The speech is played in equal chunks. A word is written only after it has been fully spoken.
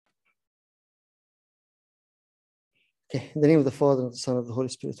Okay, in the name of the Father, and the Son, and the Holy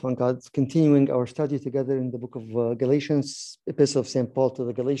Spirit, one God, continuing our study together in the book of Galatians, Epistle of St. Paul to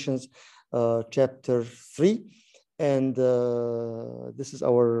the Galatians, chapter 3. And this is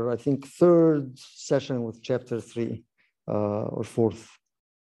our, I think, third session with chapter 3, or fourth.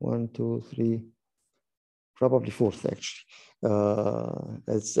 1, 2, 3, probably fourth, actually.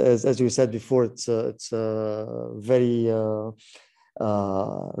 As you said before, it's very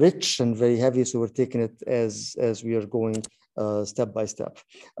rich and very heavy, so we're taking it as we are going step by step.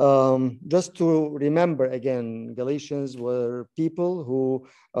 Just to remember again, Galatians were people who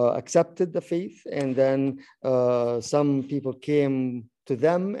accepted the faith, and then some people came to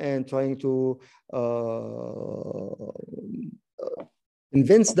them and trying to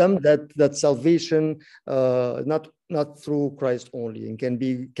convince them that salvation not through Christ only, and can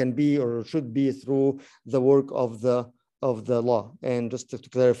be or should be through the work of the law. And just to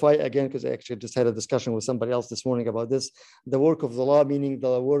clarify again, because I actually just had a discussion with somebody else this morning about this, the work of the law meaning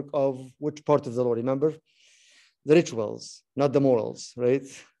the work of which part of the law? Remember, the rituals, not the morals, right?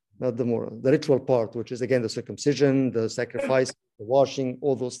 Not the moral, the ritual part, which is again the circumcision, the sacrifice, the washing,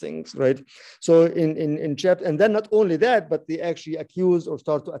 all those things, right? So in chapter, and then not only that, but they actually accuse or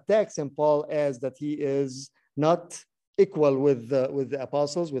start to attack St. Paul as that he is not equal with the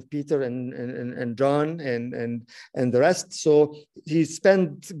apostles, with Peter and John and the rest. So he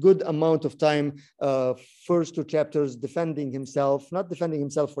spent good amount of time, first two chapters, defending himself, not defending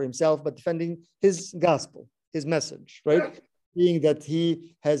himself for himself, but defending his gospel, his message, right? Being that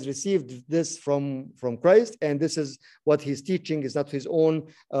he has received this from Christ, and this is what he's teaching, is not his own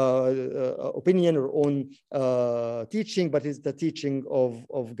opinion or own teaching, but is the teaching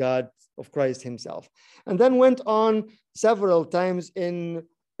of God, of Christ himself. And then went on several times in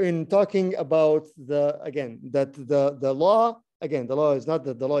talking about the law. Again, the law is not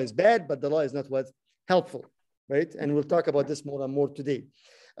that the law is bad, but the law is not what's helpful, right? And we'll talk about this more and more today.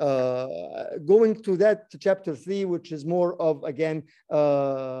 Going to that, to chapter 3, which is more of, again,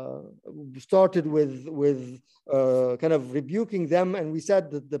 started with kind of rebuking them. And we said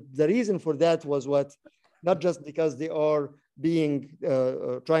that the reason for that was what? Not just because they are being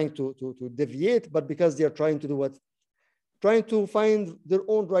trying to deviate, but because they are trying to do what? Trying to find their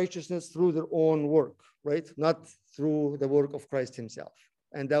own righteousness through their own work, right? Not through the work of Christ himself.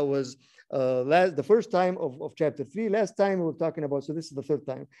 And that was the first time of chapter 3. Last time we were talking about, so this is the third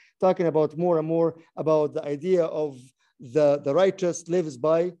time, talking about more and more about the idea of the righteous lives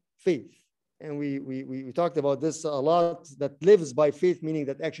by faith. And we talked about this a lot, that lives by faith, meaning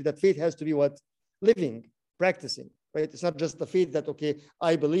that actually that faith has to be what? Living, practicing, right? It's not just the faith that, okay,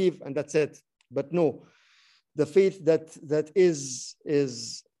 I believe and that's it. But no, the faith that is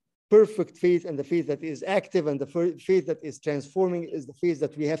perfect faith, and the faith that is active, and the faith that is transforming, is the faith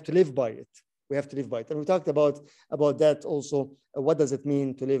that we have to live by it. We have to live by it. And we talked about that also. What does it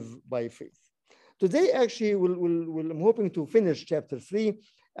mean to live by faith? Today, actually, I'm hoping to finish chapter 3.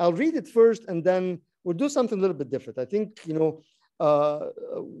 I'll read it first, and then we'll do something a little bit different. I think,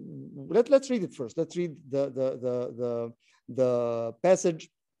 let's read it first. Let's read the passage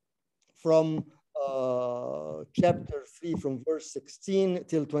from chapter 3, from verse 16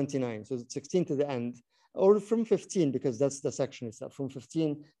 till 29. So 16 to the end, or from 15, because that's the section itself, from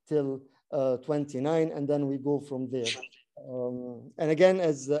 15 till 29, and then we go from there. And again,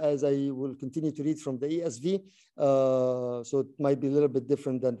 as I will continue to read from the ESV, so it might be a little bit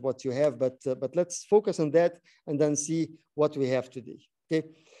different than what you have, but let's focus on that and then see what we have today. Okay.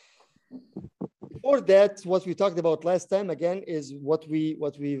 Before that, what we talked about last time, again, is what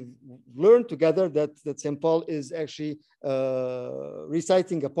we've learned together, that St. Paul is actually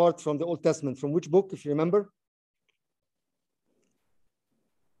reciting a part from the Old Testament. From which book, if you remember?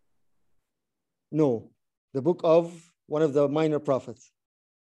 No, the book of one of the minor prophets,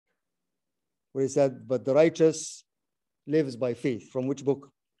 where he said, but the righteous lives by faith. From which book?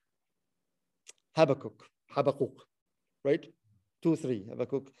 Habakkuk, right? 2:3,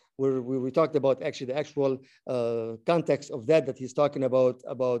 Habakkuk, where we talked about actually the actual context of that he's talking about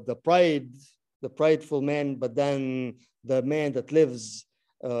the prideful man, but then the man that lives,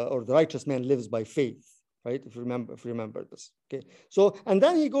 or the righteous man lives by faith, right? If you remember this, okay? So, and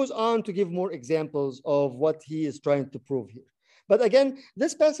then he goes on to give more examples of what he is trying to prove here. But again,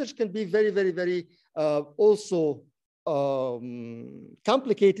 this passage can be very, very, very also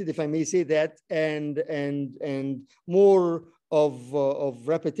complicated, if I may say that, and more of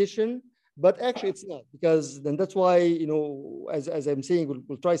repetition, but actually it's not, because then that's why, as I'm saying,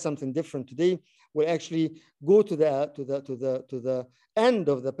 we'll try something different today. We'll actually go to the end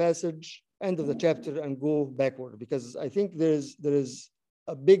of the passage, end of the chapter, and go backward, because I think there is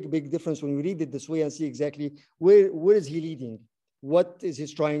a big difference when we read it this way and see exactly where is he leading, what is he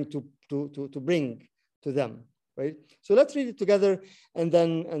trying to bring to them, right? So let's read it together and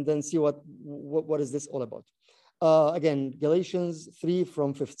then see what is this all about. Again, Galatians 3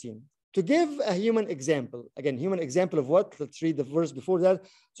 from 15. To give a human example, again, human example of what? Let's read the verse before that.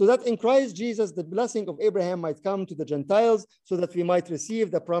 So that in Christ Jesus, the blessing of Abraham might come to the Gentiles, so that we might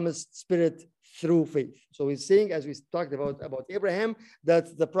receive the promised Spirit through faith. So he's saying, as we talked about Abraham,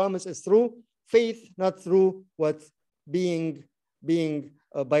 that the promise is through faith, not through what being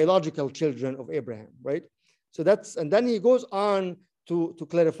biological children of Abraham, right? So that's, and then he goes on to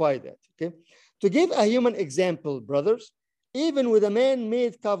clarify that, okay? To give a human example, brothers, even with a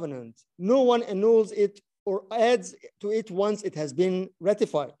man-made covenant, no one annuls it or adds to it once it has been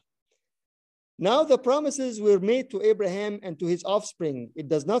ratified. Now the promises were made to Abraham and to his offspring. It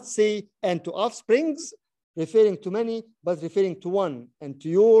does not say, and to offsprings, referring to many, but referring to one, and to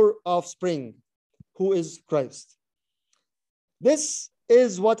your offspring, who is Christ. This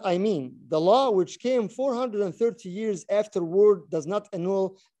is what I mean. The law, which came 430 years afterward, does not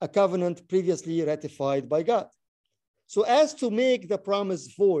annul a covenant previously ratified by God, so as to make the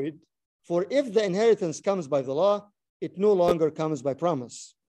promise void. For if the inheritance comes by the law, it no longer comes by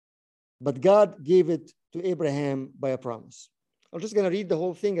promise. But God gave it to Abraham by a promise. I'm just going to read the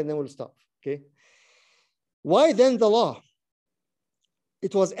whole thing and then we'll stop, okay? Why then the law?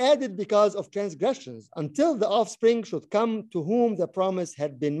 It was added because of transgressions, until the offspring should come to whom the promise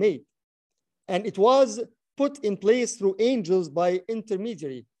had been made. And it was put in place through angels by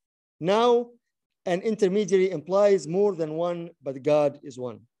intermediary. Now, an intermediary implies more than one, but God is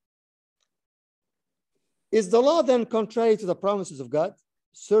one. Is the law then contrary to the promises of God?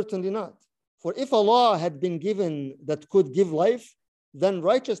 Certainly not. For if a law had been given that could give life, then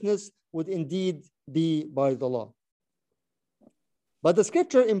righteousness would indeed be by the law. But the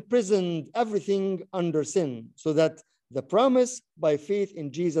scripture imprisoned everything under sin, so that the promise by faith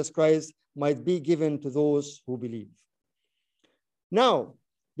in Jesus Christ might be given to those who believe. Now,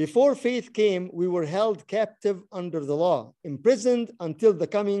 before faith came, we were held captive under the law, imprisoned until the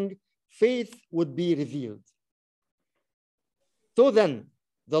coming faith would be revealed. So then,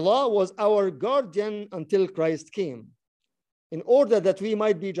 the law was our guardian until Christ came, in order that we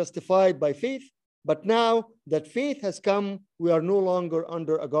might be justified by faith. But now that faith has come, we are no longer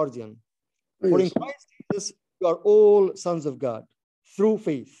under a guardian. For in Christ Jesus, we are all sons of God through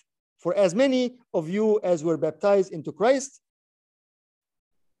faith. For as many of you as were baptized into Christ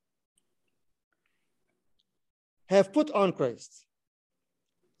have put on Christ.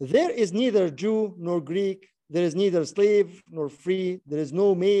 There is neither Jew nor Greek, there is neither slave nor free, there is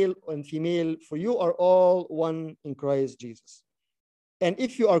no male and female, for you are all one in Christ Jesus. And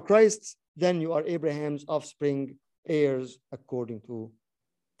if you are Christ's, then you are Abraham's offspring, heirs according to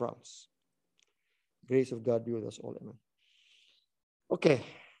promise. Grace of God be with us all, amen. Okay,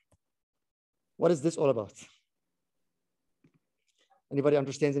 what is this all about? Anybody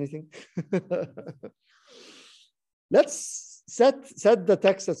understands anything? Let's set the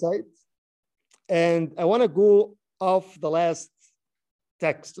text aside, and I want to go off the last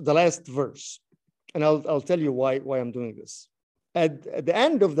text, the last verse, and I'll tell you why I'm doing this. At the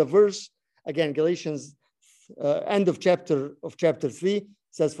end of the verse, again, Galatians, end of chapter 3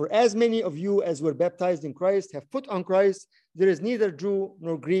 says, "For as many of you as were baptized in Christ have put on Christ. There is neither Jew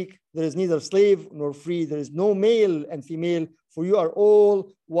nor Greek, there is neither slave nor free, there is no male and female, for you are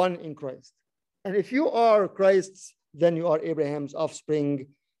all one in Christ. And if you are Christ's, then you are Abraham's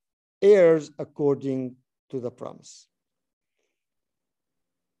offspring, heirs according to the promise."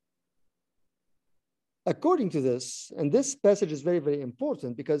 According to this, and this passage is very, very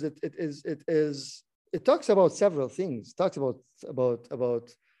important because it talks about several things. It talks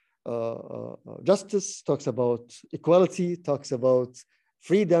about justice, talks about equality, talks about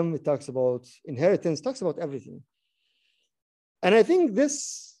freedom, it talks about inheritance, talks about everything. And I think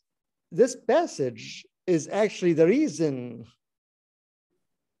this passage is actually the reason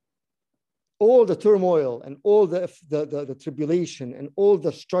all the turmoil and all the tribulation and all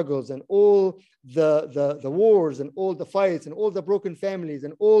the struggles and all the wars and all the fights and all the broken families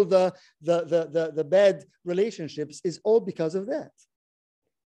and all the bad relationships is all because of that.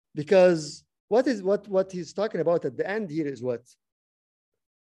 Because what he's talking about at the end here is what?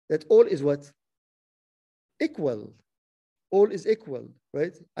 That all is what? Equal. All is equal,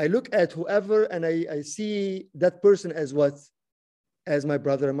 right? I look at whoever and I see that person as what? As my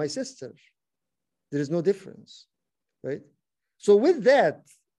brother and my sister. There is no difference, right? So with that,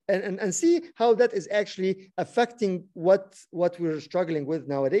 and see how that is actually affecting what we're struggling with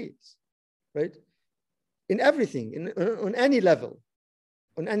nowadays, right? In everything, on any level.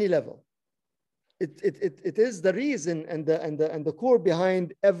 on any level. It is the reason and the core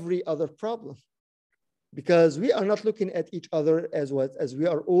behind every other problem, because we are not looking at each other as what? As we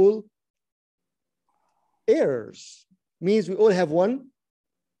are all heirs. Means we all have one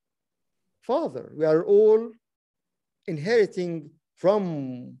Father. We are all inheriting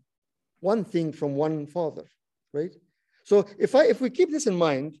from one thing from one Father, right? So if we keep this in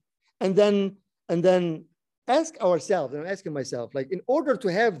mind, and then ask ourselves, and I'm asking myself, like, in order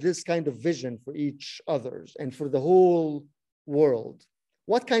to have this kind of vision for each others and for the whole world,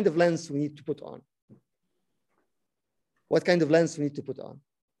 what kind of lens we need to put on? What kind of lens we need to put on?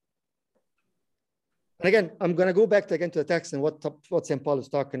 And again, I'm going to go back to the text and what St. Paul is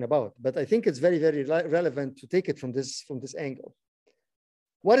talking about, but I think it's very, very relevant to take it from this angle.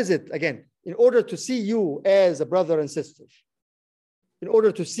 What is it? Again, in order to see you as a brother and sister, in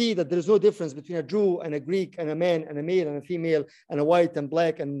order to see that there is no difference between a Jew and a Greek and a man and a male and a female and a white and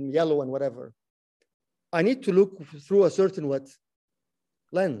black and yellow and whatever, I need to look through a certain what?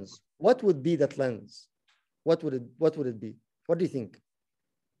 Lens. What would be that lens? What would it be? What do you think?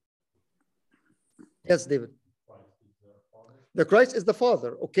 Yes, David. The Christ is the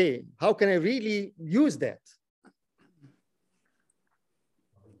Father. Okay, how can I really use that?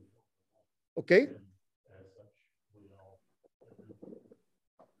 Okay.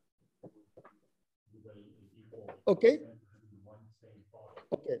 Okay.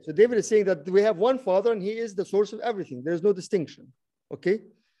 Okay, so David is saying that we have one Father and he is the source of everything. There's no distinction. Okay.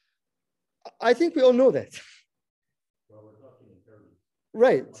 I think we all know that.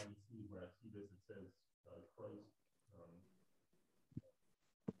 Right.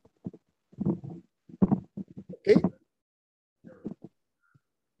 Okay.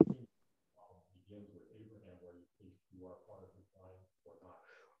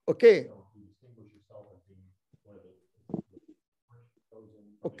 Okay.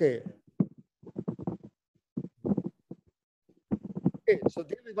 Okay. Okay. So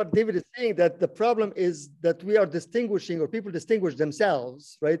what David is saying, that the problem is that we are distinguishing, or people distinguish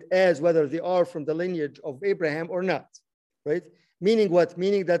themselves, right, as whether they are from the lineage of Abraham or not, right? Meaning what?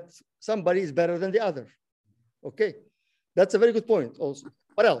 Meaning that somebody is better than the other. Okay. That's a very good point also.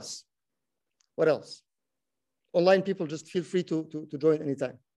 What else? What else? Online people, just feel free to join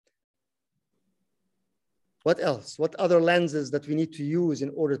anytime. What else? What other lenses that we need to use in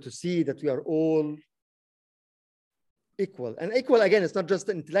order to see that we are all equal? And equal, again, it's not just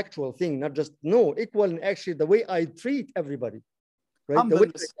an intellectual thing, not just, no, equal in actually the way I treat everybody, right?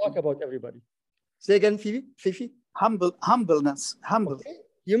 Humbleness. The way I talk about everybody. Say again, Fifi? Humbleness. Okay.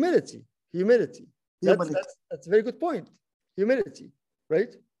 Humility. That's a very good point. Humility,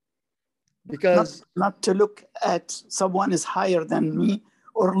 right? Because not to look at someone is higher than me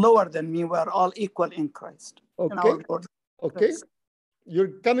or lower than me. We're all equal in Christ. Okay. Okay.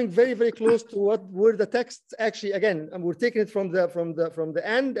 You're coming very, very close to where the text actually, again, and we're taking it from the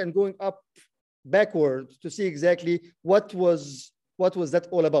end and going up backwards to see exactly what was that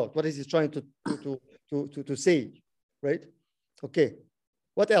all about? What is he trying to say, right? Okay.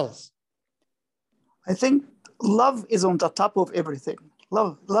 What else? I think love is on the top of everything.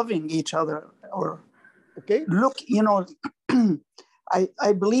 Loving each other, or okay. Look,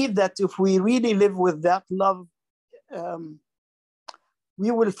 I believe that if we really live with that love,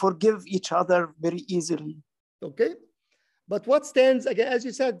 we will forgive each other very easily. Okay. But what stands, again, as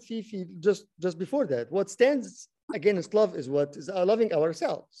you said, Fifi, just before that, what stands against love is what? Is loving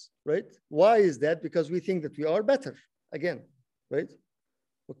ourselves, right? Why is that? Because we think that we are better, again, right?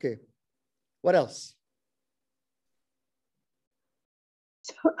 Okay. What else?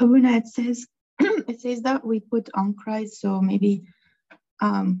 So Abuna, it says that we put on Christ, so maybe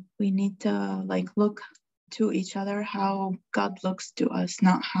we need to look to each other how God looks to us,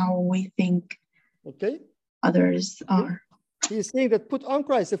 not how we think others are. He's saying that put on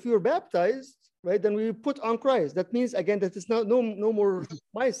Christ. If we were baptized, right, then we put on Christ. That means, again, that it's not no more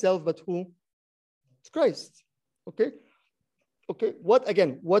myself, but who? It's Christ. Okay. Okay.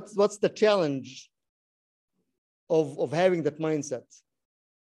 What's the challenge of having that mindset?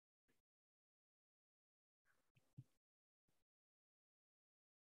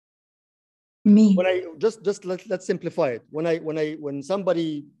 Me. When I let's simplify it. When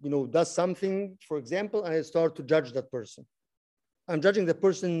somebody does something, for example, and I start to judge that person, I'm judging the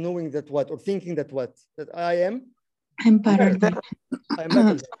person knowing that what, or thinking that what, that I'm better than I'm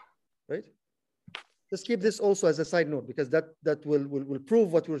better than, right? Let's keep this also as a side note, because that will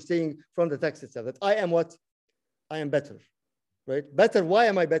prove what we're saying from the text itself, that I am what? I am better, right? Better. Why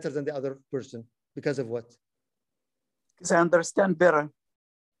am I better than the other person? Because of what? Because I understand better.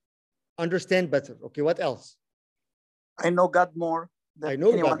 Understand better. Okay, what else? I know God more. than I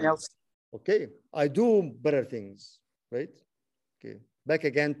know anyone better. else. Okay, I do better things, right? Okay, back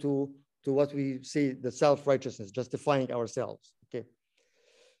again to what we say, the self-righteousness, justifying ourselves. Okay,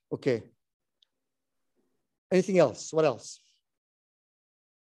 okay. Anything else? What else?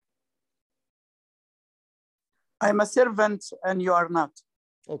 I'm a servant and you are not.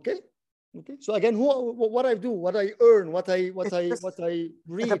 Okay, okay. So again, what I do, what I earn, what I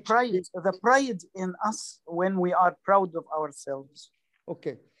reach. The pride in us when we are proud of ourselves.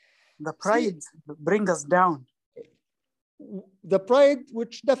 Okay. The pride brings us down. The pride,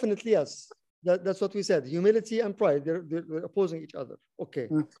 which definitely, yes, that's what we said. Humility and pride, they're opposing each other. Okay.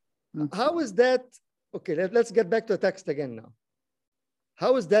 How is that? Okay, let's get back to the text again now.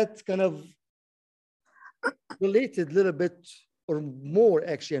 How is that kind of related a little bit or more,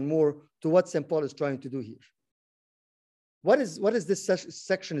 actually, and more to what St. Paul is trying to do here? What is this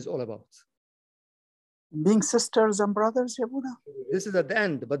section is all about? Being sisters and brothers, Yabuna. This is at the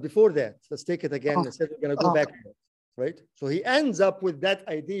end, but before that, let's take it again. Instead, we're going to go back to it, right? So he ends up with that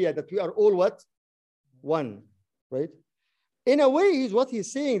idea that we are all what? One, right? In a way, what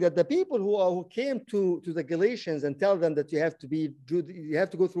he's saying, that the people who came to the Galatians and tell them that you have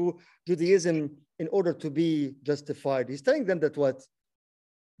to go through Judaism in order to be justified. He's telling them that what?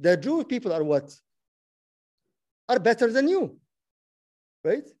 The Jewish people are what? Are better than you,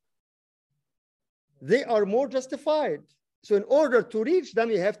 right? They are more justified. So in order to reach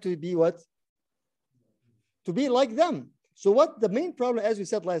them, you have to be what? To be like them. So what the main problem, as we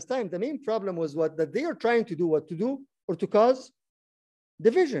said last time, the main problem was what? That they are trying to do what? To do or to cause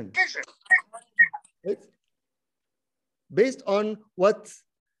division. Right? Based on what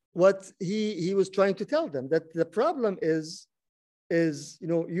he was trying to tell them, that the problem is,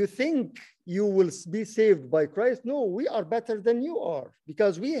 you think you will be saved by Christ. No, we are better than you are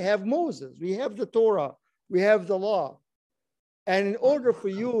because we have Moses, we have the Torah, we have the law. And in order for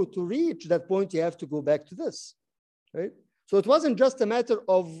you to reach that point, you have to go back to this, right? So it wasn't just a matter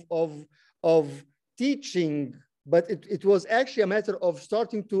of teaching, but it was actually a matter of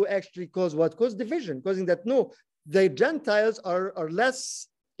starting to actually cause what? Cause division, causing that, no, the Gentiles are less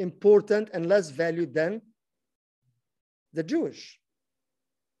important and less valued than the Jewish.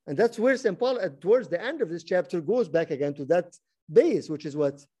 And that's where St. Paul, towards the end of this chapter, goes back again to that base, which is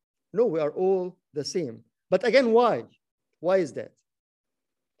what? No, we are all the same. But again, why? Why is that?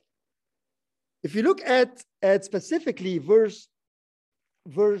 If you look at specifically verse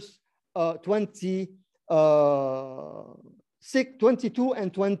 22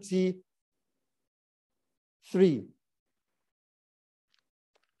 and 23.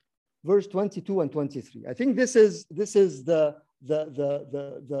 Verse 22 and 23. I think this is the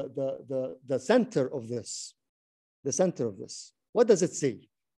center of this. The center of this. What does it say?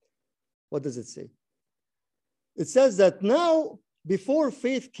 What does it say? It says that now, before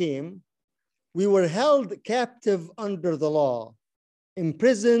faith came, we were held captive under the law,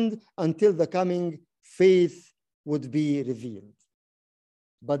 imprisoned until the coming faith would be revealed.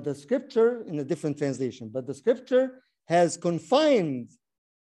 But the scripture, in a different translation, but the scripture has confined,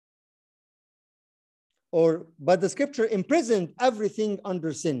 but the scripture imprisoned everything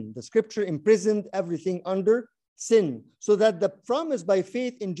under sin. The scripture imprisoned everything under sin, so that the promise by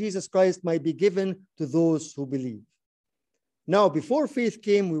faith in Jesus Christ might be given to those who believe. Now, before faith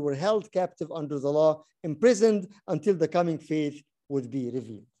came, we were held captive under the law, imprisoned until the coming faith would be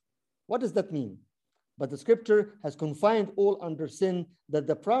revealed. What does that mean? But the scripture has confined all under sin, that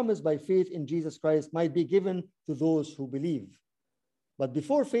the promise by faith in Jesus Christ might be given to those who believe. But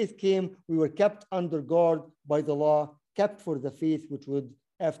before faith came, we were kept under guard by the law, kept for the faith which would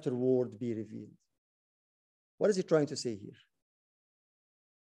afterward be revealed. What is he trying to say here?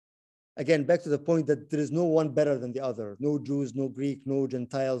 Again, back to the point that there is no one better than the other. No Jews, no Greek, no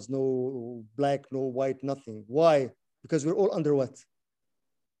Gentiles, no black, no white, nothing. Why? Because we're all under what?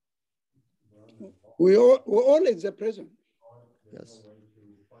 We're all in the prison. Yes.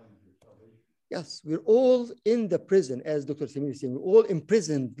 Yes, we're all in the prison, as Dr. Samir is saying. We're all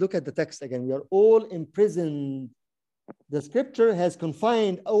imprisoned. Look at the text again. We are all imprisoned. The scripture has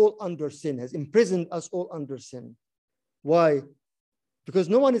confined all under sin, has imprisoned us all under sin. Why? Because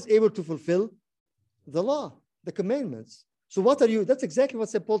no one is able to fulfill the law, the commandments. So what are you? That's exactly what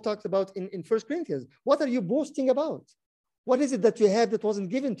St. Paul talked about in 1 Corinthians. What are you boasting about? What is it that you have that wasn't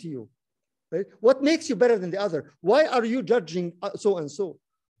given to you? Right? What makes you better than the other? Why are you judging so and so?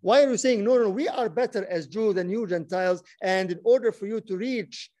 Why are you saying, no, we are better as Jews than you Gentiles, and in order for you to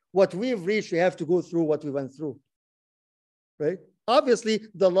reach what we've reached, you have to go through what we went through, right? Obviously,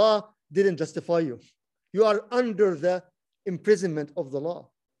 the law didn't justify you. You are under the imprisonment of the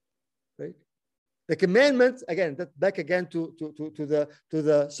law, right? The commandments, again, that back again to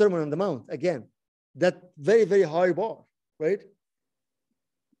the Sermon on the Mount, again, that very, very high bar, right?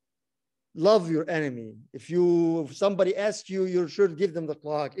 Love your enemy. If somebody asks you, you should give them the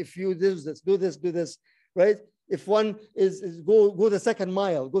clock. If you do this, right? If one is go the second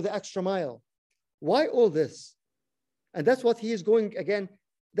mile, go the extra mile. Why all this? And that's what he is going, again,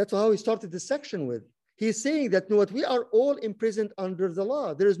 that's how he started this section with. He's saying that, you know what, we are all imprisoned under the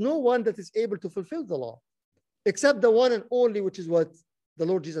law. There is no one that is able to fulfill the law, except the one and only, which is what? The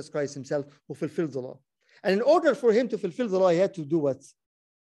Lord Jesus Christ himself, who fulfilled the law. And in order for him to fulfill the law, he had to do what?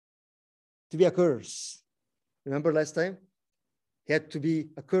 To be a curse. Remember last time? He had to be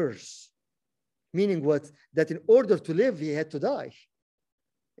a curse. Meaning what? That in order to live, he had to die.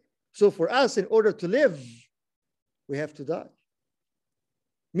 So for us, in order to live, we have to die.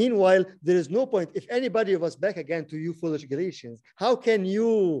 Meanwhile, there is no point. If anybody of us, back again to you foolish Galatians, how can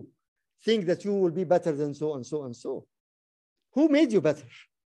you think that you will be better than so and so and so? Who made you better?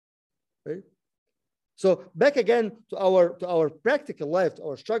 Right? So back again to our practical life, to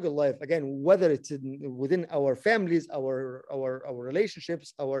our struggle life, again, whether it's within our families, our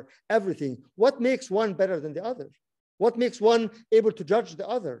relationships, our everything, what makes one better than the other? What makes one able to judge the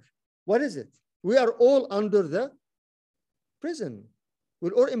other? What is it? We are all under the prison.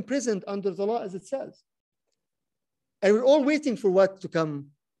 We're all imprisoned under the law, as it says. And we're all waiting for what to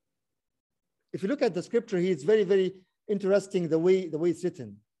come. If you look at the scripture here, it's very, very interesting the way it's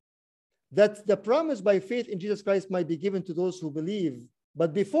written. That the promise by faith in Jesus Christ might be given to those who believe.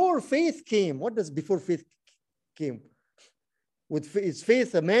 But before faith came, what does before faith came? Is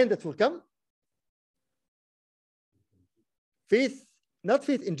faith a man that will come? Faith, not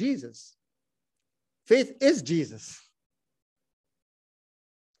faith in Jesus. Faith is Jesus.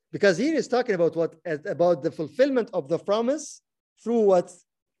 Because here is talking about what? About the fulfillment of the promise through what?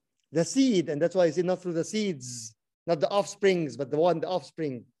 The seed. And that's why I say not through the seeds, not the offsprings, but the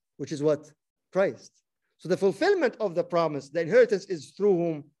offspring, which is what? Christ. So the fulfillment of the promise, the inheritance is through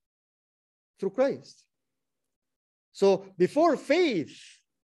whom? Through Christ. So before faith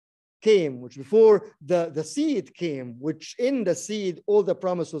came, which before the seed came, which in the seed all the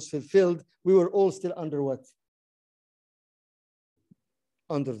promise was fulfilled, we were all still under what?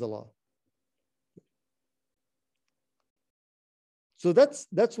 Under the law. So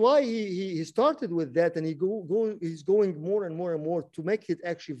that's why he started with that, and he's going more and more and more to make it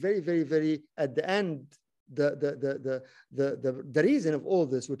actually very, very, very at the end the reason of all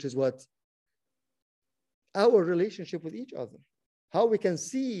this, which is what? Our relationship with each other. How we can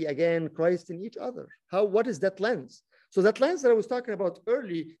see again Christ in each other. What is that lens? So that lens that I was talking about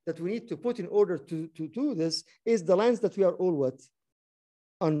early that we need to put in order to do this is the lens that we are all what?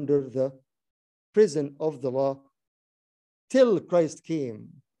 Under the prison of the law till Christ came,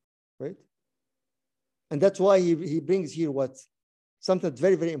 right? And that's why he brings here what? Something that's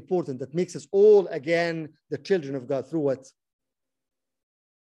very, very important that makes us all again the children of God through what?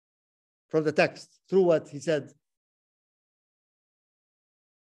 From the text, through what he said.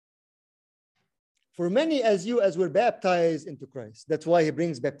 For many as were baptized into Christ. That's why he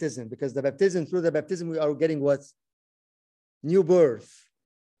brings baptism, because the baptism, through the baptism, we are getting what? New birth,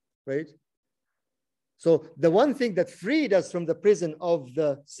 right? So the one thing that freed us from the prison of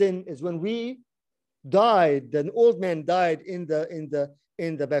the sin is when we died, the old man died in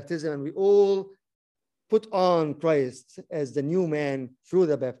the baptism, and we all put on Christ as the new man through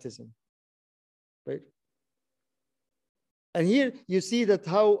the baptism, right? And here you see that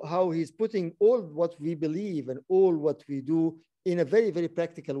how he's putting all what we believe and all what we do in a very, very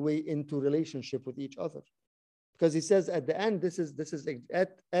practical way into relationship with each other. Because he says at the end, this is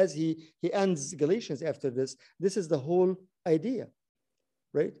as he ends Galatians after this is the whole idea,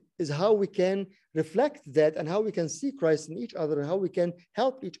 right? Is how we can reflect that and how we can see Christ in each other and how we can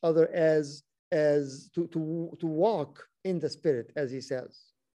help each other as to walk in the Spirit, as he says,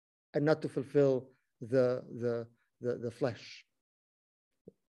 and not to fulfill the flesh.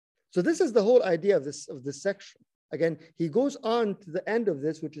 So this is the whole idea of this section. Again, he goes on to the end of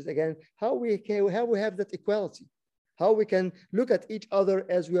this, which is again how we have that equality, how we can look at each other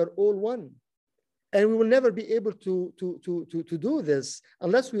as we are all one, and we will never be able to do this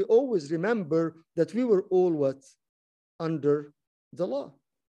unless we always remember that we were all what? Under the law.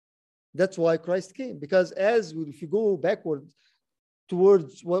 That's why Christ came, because if you go backward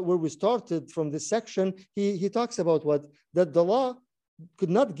towards where we started from this section, he talks about what? That the law could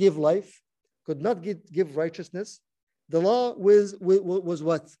not give life, could not give righteousness. The law was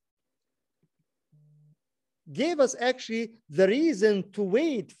what? Gave us actually the reason to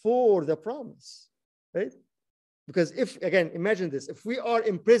wait for the promise, right? Because if, again, imagine this, if we are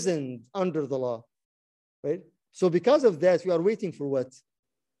imprisoned under the law, right? So because of that, we are waiting for what?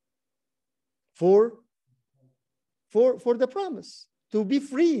 For the promise to be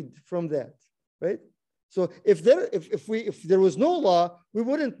freed from that, right? So if there was no law, we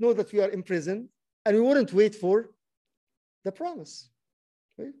wouldn't know that we are imprisoned, and we wouldn't wait for the promise,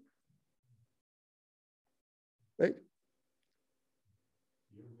 right? Right?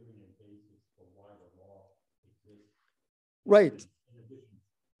 Right.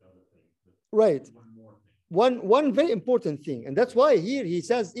 Right. One very important thing, and that's why here he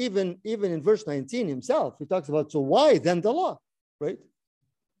says, even in verse 19 himself, he talks about, so why then the law, right?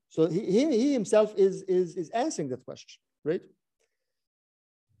 So he himself is answering that question, right?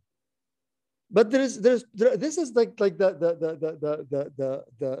 But this is like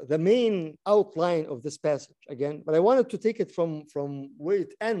the main outline of this passage again. But I wanted to take it from where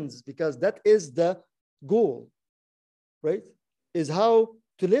it ends, because that is the goal, right? Is how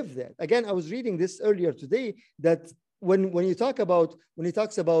to live that. Again, I was reading this earlier today, that when he talks about,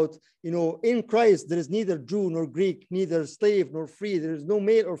 in Christ, there is neither Jew nor Greek, neither slave nor free, there is no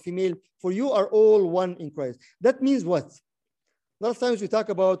male or female, for you are all one in Christ. That means what? A lot of times we talk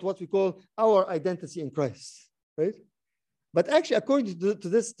about what we call our identity in Christ, right? But actually, according to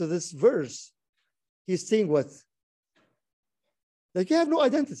this verse, he's saying what? Like, you have no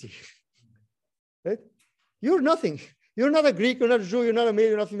identity, right? You're nothing. You're not a Greek, you're not a Jew, you're not a male,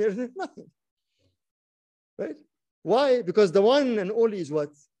 you're not female, nothing, right? Why? Because the one and only is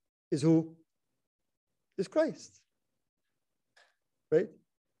what? Is who? Is Christ, right?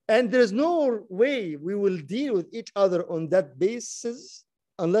 And there's no way we will deal with each other on that basis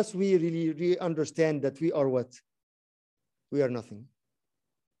unless we really understand that we are what? We are nothing.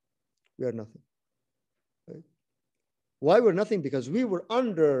 We are nothing, right? Why we're nothing? Because we were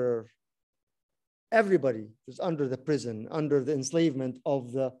under, everybody was under the prison, under the enslavement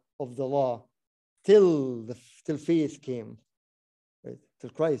of the law, till faith came, right?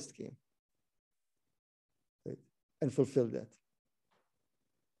 Till Christ came, right? And fulfilled that.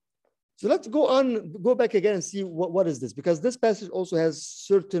 So let's go back again and see what is this, because this passage also has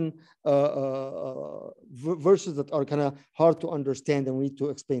certain verses that are kind of hard to understand, and we need to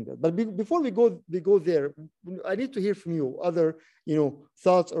explain that. But before we go there, I need to hear from you other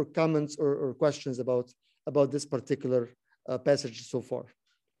thoughts or comments or questions about this particular passage so far.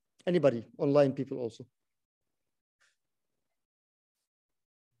 Anybody, online people also.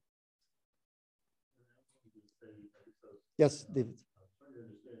 Yes, David.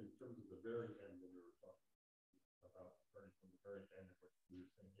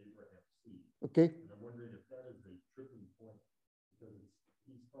 Okay. And I'm wondering if that is a tripping point, because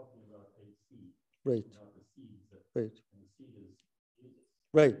he's talking about a seed, right? Not the seeds that, right. And the seed is Jesus.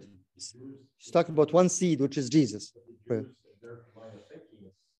 Right. He's talking about one seed, which is Jesus. But the Jews, right. Their line of thinking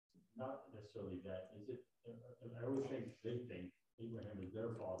is not necessarily that. Is it? I always think they think Abraham is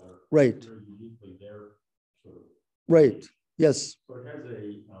their father. Right. Very uniquely their sort of. Right. Yes. So it has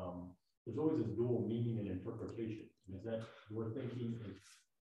a. There's always a dual meaning and interpretation. Is that your thinking?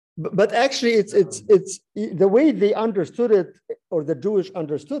 But actually, it's the way they understood it, or the Jewish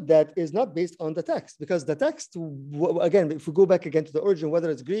understood that, is not based on the text, because the text, again, if we go back again to the origin,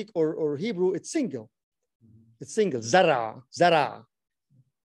 whether it's Greek or Hebrew, it's single. It's single. Zara,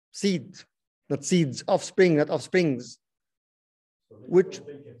 seed, not seeds, offspring, not offsprings. So which,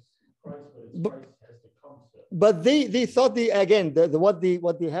 think it's Christ, but Christ has to come. But they thought what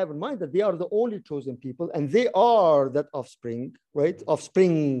they have in mind, that they are the only chosen people, and they are that offspring, right?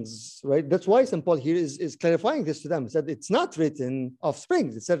 Offsprings, right? That's why St. Paul here is clarifying this to them. He said it's not written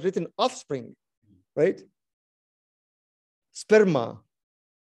offsprings, it said written offspring, right? Sperma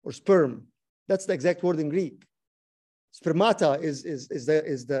or sperm. That's the exact word in Greek. Spermata is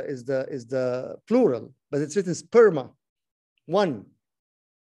the plural, but it's written sperma, one,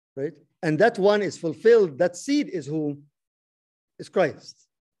 right? And that one is fulfilled. That seed is who? Is Christ.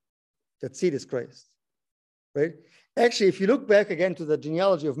 That seed is Christ, right? Actually, if you look back again to the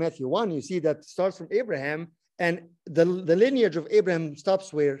genealogy of Matthew 1, you see that starts from Abraham, and the lineage of Abraham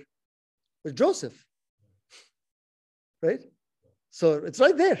stops where? With Joseph, right? So it's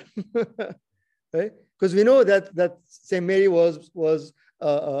right there, right? Because we know that Saint Mary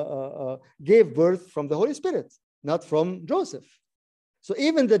gave birth from the Holy Spirit, not from Joseph. So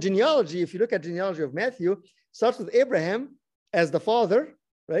even the genealogy, if you look at genealogy of Matthew, starts with Abraham as the father,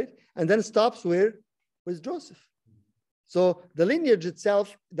 right? And then stops where? With Joseph. So the lineage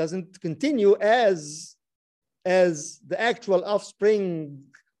itself doesn't continue as the actual offspring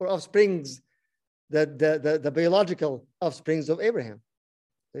or offsprings, the biological offsprings of Abraham.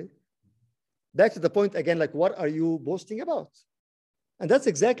 Okay? Back to the point again, like, what are you boasting about? And that's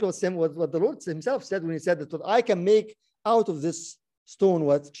exactly what the Lord himself said when he said that I can make out of this stone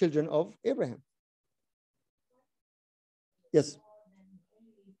what? Children of Abraham. Yes.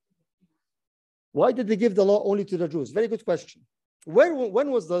 Why did they give the law only to the Jews? Very good question. When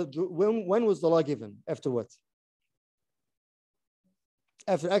was the law given? After what?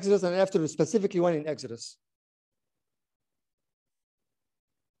 After Exodus, and after specifically when in Exodus?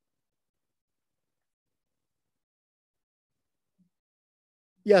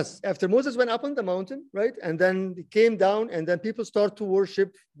 Yes, after Moses went up on the mountain, right? And then he came down, and then people start to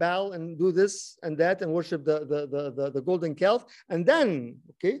worship Baal and do this and that and worship the golden calf. And then,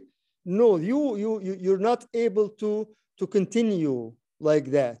 okay, no, you're not able to continue like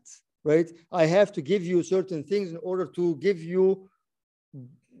that, right? I have to give you certain things in order to give you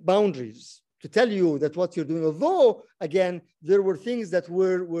boundaries, to tell you that what you're doing. Although, again, there were things that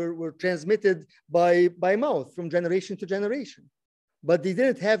were transmitted by mouth from generation to generation, but they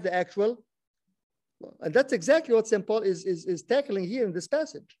didn't have the actual. And that's exactly what St. Paul is tackling here in this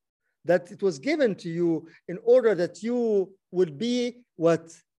passage, that it was given to you in order that you would be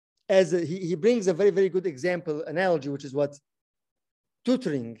what, he brings a very, very good example, analogy, which is what?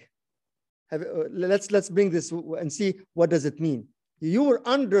 Tutoring. Let's bring this and see what does it mean. You were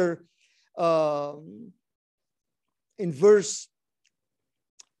under, in verse,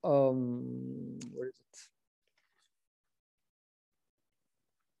 where is it?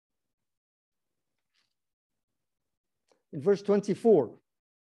 In verse 24.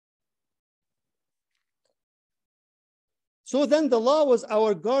 So then the law was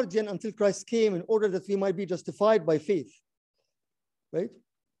our guardian until Christ came in order that we might be justified by faith, right?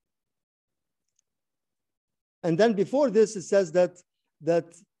 And then before this, it says that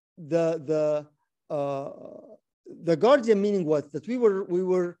the guardian, meaning what? That we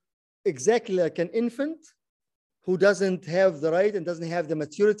were exactly like an infant who doesn't have the right and doesn't have the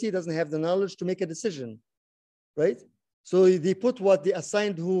maturity, doesn't have the knowledge to make a decision, right? So they put what they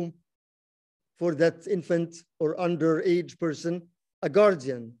assigned whom for that infant or underage person, a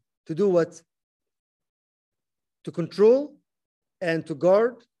guardian, to do what? To control and to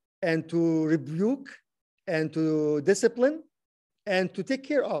guard and to rebuke and to discipline and to take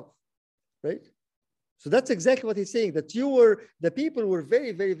care of, right? So that's exactly what he's saying, that the people were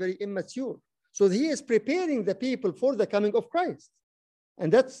very, very, very immature. So he is preparing the people for the coming of Christ.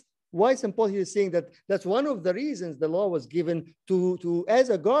 And that's why St. Paul here is saying that that's one of the reasons the law was given to as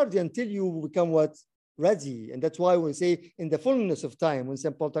a guardian till you become what? Ready. And that's why we say in the fullness of time, when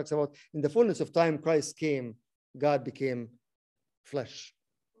St. Paul talks about in the fullness of time, Christ came, God became flesh.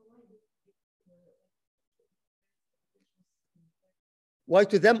 Why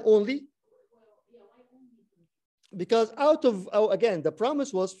to them only? Because again, the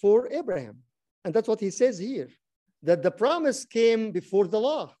promise was for Abraham. And that's what he says here, that the promise came before the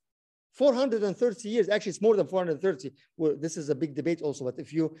law. 430 years, actually it's more than 430. Well, this is a big debate also, but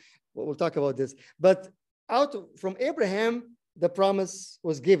we'll talk about this. But from Abraham, the promise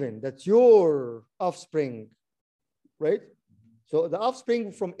was given that your offspring, right? So the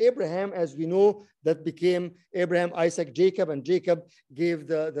offspring from Abraham, as we know, that became Abraham, Isaac, Jacob, and Jacob gave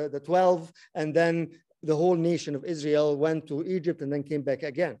the 12, and then the whole nation of Israel went to Egypt and then came back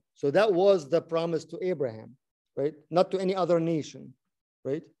again. So that was the promise to Abraham, right? Not to any other nation,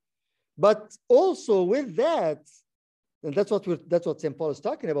 right? But also with that, and that's what St. Paul is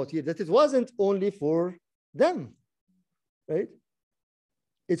talking about here, that it wasn't only for them, right?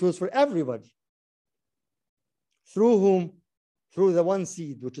 It was for everybody. Through whom? Through the one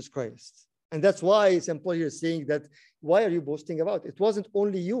seed, which is Christ. And that's why St. Paul here is saying that, why are you boasting about? It wasn't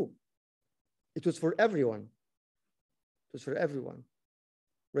only you. It was for everyone. It was for everyone,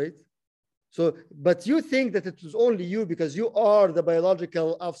 right? So, but you think that it was only you because you are the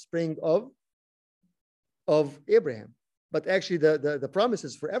biological offspring of Abraham. But actually the promise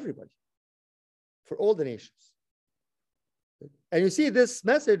is for everybody, for all the nations. And you see this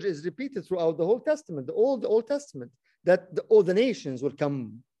message is repeated throughout the whole Testament, the Old Testament, that all the nations will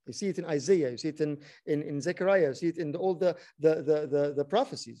come. You see it in Isaiah, you see it in Zechariah, you see it in all the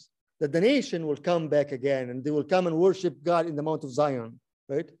prophecies, that the nation will come back again and they will come and worship God in the Mount of Zion,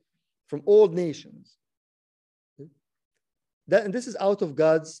 right? From all nations. And this is out of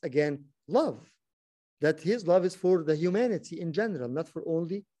God's, again, love, that his love is for the humanity in general, not for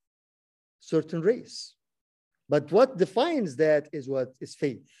only certain race. But what defines that is what is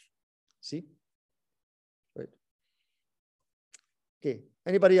faith. See? Right. Okay.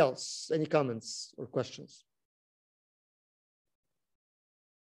 Anybody else? Any comments or questions?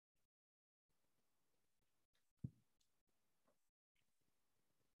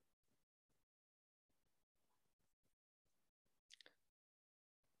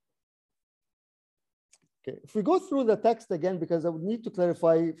 Okay, if we go through the text again, because I would need to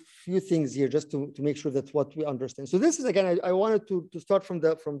clarify a few things here just to make sure that what we understand. So this is again, I wanted to start from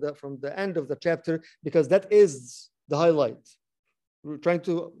the end of the chapter, because that is the highlight. We're trying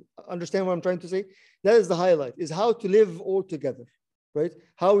to understand what I'm trying to say. That is the highlight, is how to live all together, right?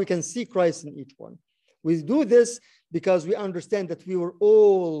 How we can see Christ in each one. We do this because we understand that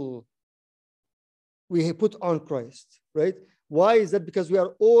we put on Christ, right? Why is that? Because we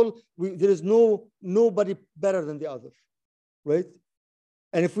are all, there is nobody better than the other, right?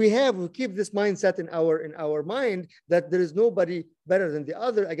 And if we keep this mindset in our mind that there is nobody better than the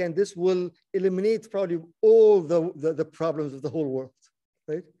other, again, this will eliminate probably all the problems of the whole world,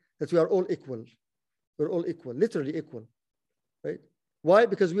 right? That we are all equal. We're all equal, literally equal, right? Why?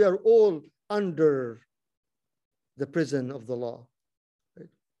 Because we are all under the prison of the law, right?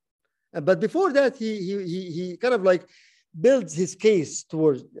 But before that, he kind of like builds his case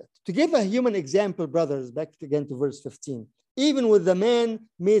towards that. To give a human example, brothers, back again to verse 15. Even with the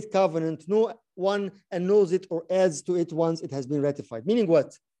man-made covenant, no one annuls it or adds to it once it has been ratified. Meaning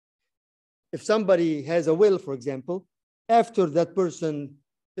what? If somebody has a will, for example, after that person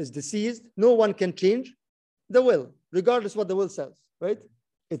is deceased, no one can change the will, regardless what the will says, right?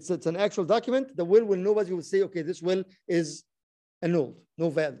 It's an actual document. The will nobody will say, okay, this will is annulled, no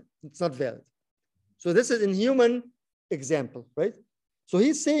valid. It's not valid. So this is in human example, right? So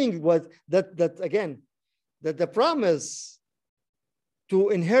he's saying that the promise to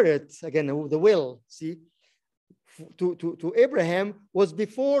inherit, again, the will, see, to Abraham was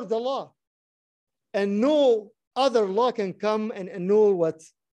before the law. And no other law can come and annul what?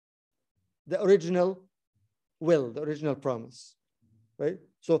 The original will, the original promise, right?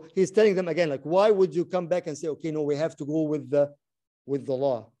 So he's telling them again, like, why would you come back and say, okay, no, we have to go with the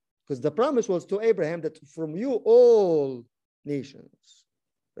law? Because the promise was to Abraham that from you all nations,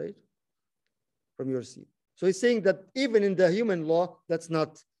 right? From your seed. So he's saying that even in the human law, that's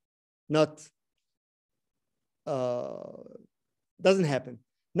doesn't happen.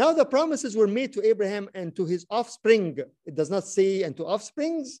 Now the promises were made to Abraham and to his offspring. It does not say and to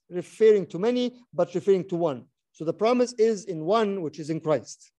offsprings, referring to many, but referring to one. So the promise is in one, which is in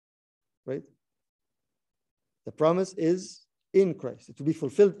Christ, right? The promise is in Christ, to be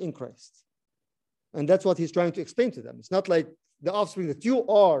fulfilled in Christ. And that's what he's trying to explain to them. It's not like the offspring that you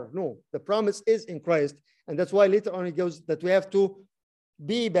are. No, the promise is in Christ. And that's why later on it goes that we have to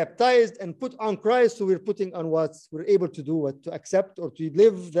be baptized and put on Christ. So we're putting on what we're able to do, what to accept or to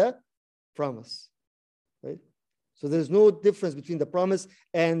live the promise, right? So there's no difference between the promise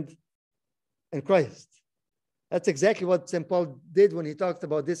and Christ. That's exactly what St. Paul did when he talked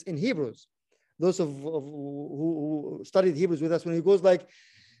about this in Hebrews. Those who studied Hebrews with us, when he goes like,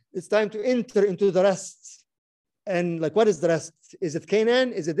 it's time to enter into the rest. And like, what is the rest? Is it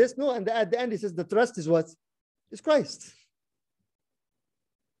Canaan? Is it this? No. And at the end, he says the rest is what? Is Christ.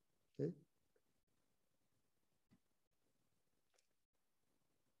 Okay.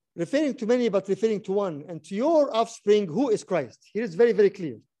 Referring to many, but referring to one. And to your offspring, who is Christ? Here it's very, very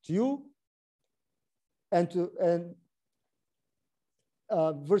clear. To you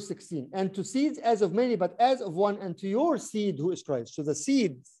verse 16, and to seeds as of many, but as of one, and to your seed, who is Christ. So the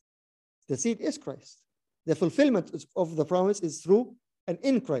seed is Christ. The fulfillment of the promise is through and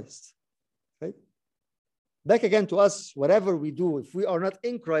in Christ, right? Back again to us, whatever we do, if we are not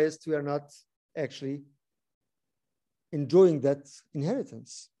in Christ, we are not actually enjoying that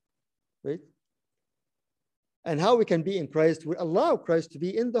inheritance, right? And how we can be in Christ, we allow Christ to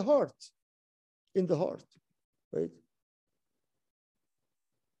be in the heart, right?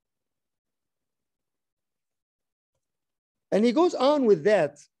 And he goes on with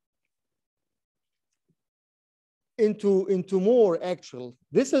that into more actual.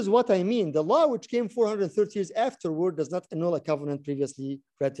 This is what I mean. The law which came 430 years afterward does not annul a covenant previously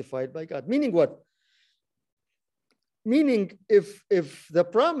ratified by God. Meaning what? Meaning if the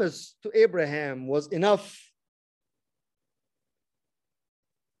promise to Abraham was enough,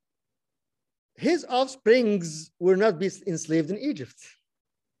 his offsprings will not be enslaved in Egypt,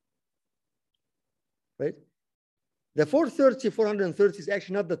 right? The 430 is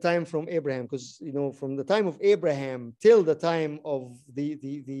actually not the time from Abraham, because, you know, from the time of Abraham till the time of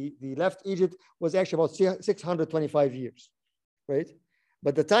the left Egypt was actually about 625 years, right?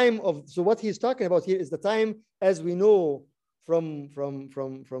 But the time of, so what he's talking about here is the time, as we know from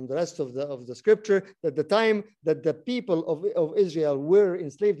the rest of the scripture, that the time that the people of Israel were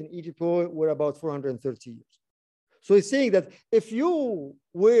enslaved in Egypt were about 430 years. So he's saying that if you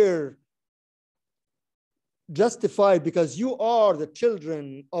were justified because you are the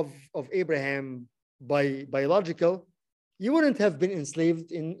children of Abraham by biological, you wouldn't have been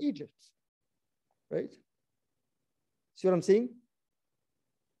enslaved in Egypt, right? See what I'm saying?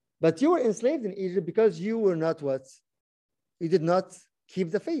 But you were enslaved in Egypt because you were not what? You did not keep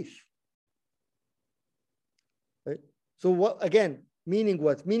the faith. Right? So what, again, meaning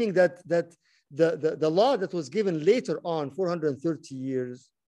what? Meaning that the law that was given later on, 430 years,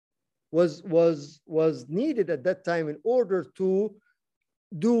 was needed at that time in order to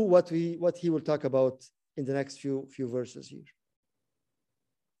do what he will talk about in the next few verses here.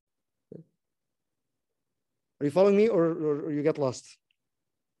 Are you following me, or you get lost?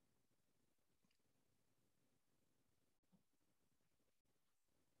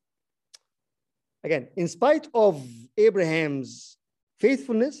 Again, in spite of Abraham's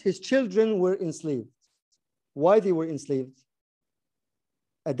faithfulness, his children were enslaved. Why they were enslaved?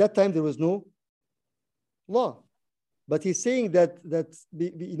 At that time, there was no law. But he's saying that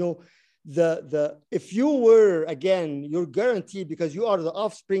you know, if you were, again, you're guaranteed because you are the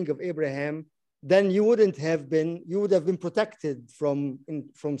offspring of Abraham, then you would have been protected from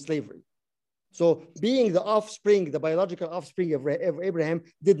slavery. So being the offspring, the biological offspring of Abraham,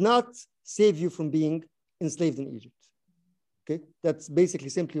 did not save you from being enslaved in Egypt. Okay, that's basically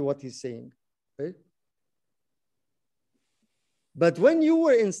simply what he's saying, right? But when you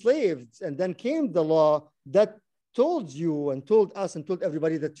were enslaved and then came the law that told you and told us and told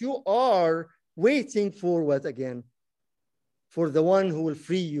everybody that you are waiting for what again? For the one who will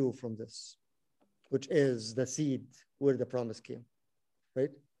free you from this, which is the seed where the promise came,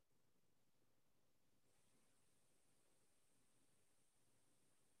 right?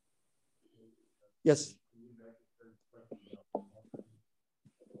 Yes.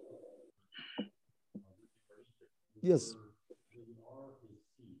 Yes.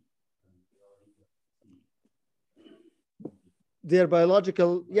 They are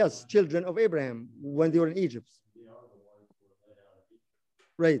biological, yes, children of Abraham when they were in Egypt.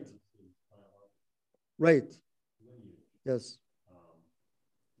 Right. Right. Yes.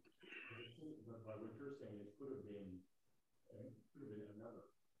 But what you're saying, it could have been another.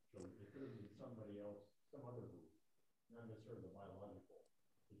 So it could have been somebody else, some other group, not necessarily the biological,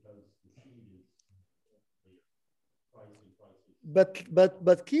 because the seed is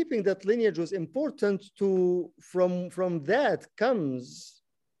But keeping that lineage was important to from that comes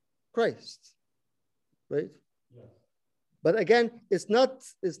Christ, right? Yes. But again, it's not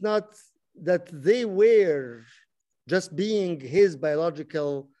that they were just being his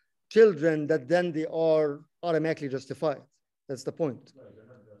biological children that then they are automatically justified. That's the point. Right, they're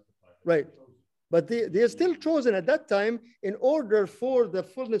not justified. Right. But they are still chosen at that time in order for the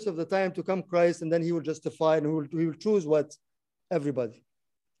fullness of the time to come Christ, and then he will justify and he will choose what? Everybody.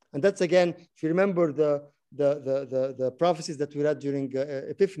 And that's, again, if you remember the prophecies that we read during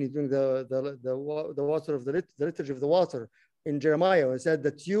Epiphany, during the water of the liturgy of the water in Jeremiah, it said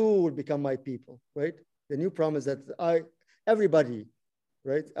that you will become my people, right? The new promise that everybody,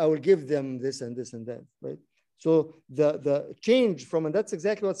 right? I will give them this and this and that, right? So the change from, and that's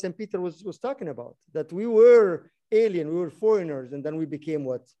exactly what St. Peter was talking about, that we were alien, we were foreigners, and then we became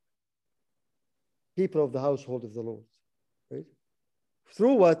what? People of the household of the Lord, right?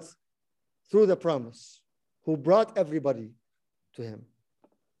 Through what? Through the promise, who brought everybody to him.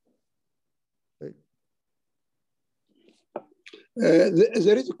 Right?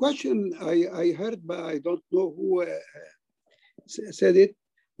 There is a question I heard, but I don't know who said it.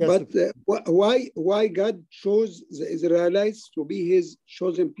 Yes, but why God chose the Israelites to be his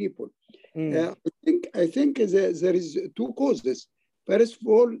chosen people? I think there is two causes. First of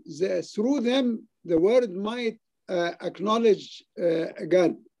all, through them, the world might acknowledge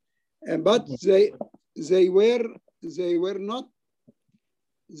God, but they were not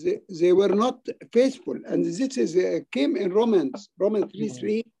faithful, and this is came in Romans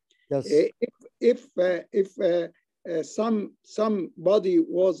 3:3. Yes. If somebody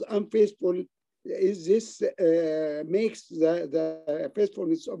was unfaithful, this makes the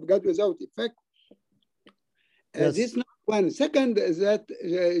faithfulness of God without effect. This is not one. Second is that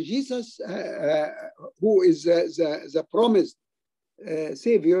Jesus, who is the promised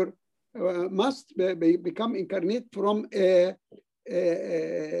Savior, must become incarnate from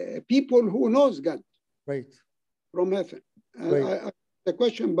people who knows God, right, from heaven. Right. I the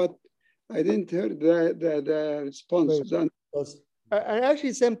question, but I didn't hear the response. Right. And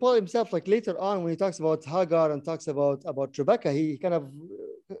actually, St. Paul himself, like later on, when he talks about Hagar and talks about Rebecca, he kind of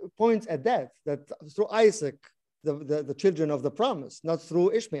points at that through Isaac, the children of the promise, not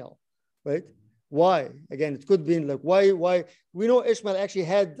through Ishmael, right? Why? Again, it could be like, why? We know Ishmael actually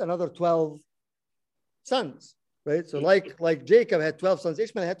had another 12 sons, right? So like Jacob had 12 sons,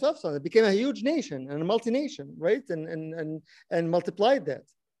 Ishmael had 12 sons. It became a huge nation and a multi-nation, right? And multiplied that,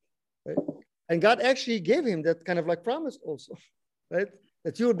 right? And God actually gave him that kind of like promise also, right?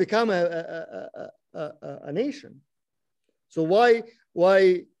 That you will become a nation. So why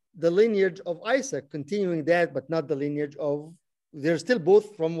the lineage of Isaac continuing that, but not the lineage of, they're still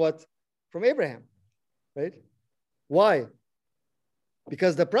both from what? From Abraham, right? Why?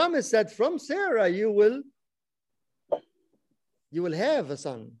 Because the promise said from Sarah, you will have a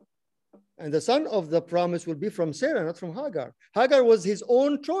son. And the son of the promise will be from Sarah, not from Hagar. Hagar was his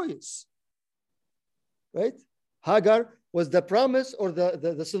own choice, right? Hagar was the promise or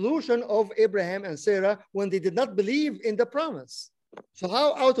the solution of Abraham and Sarah when they did not believe in the promise. So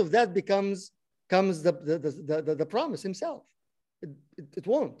how out of that comes the promise himself? It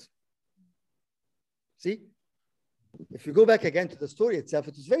won't. See? If you go back again to the story itself,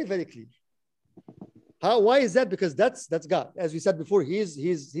 it is very, very clear. Why is that? Because that's God. As we said before, he's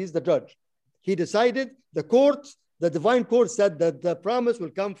the judge. He decided, the divine court said that the promise will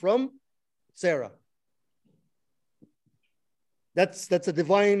come from Sarah. That's a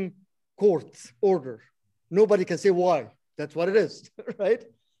divine court order. Nobody can say why. That's what it is, right?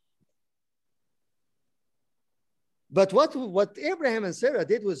 But what Abraham and Sarah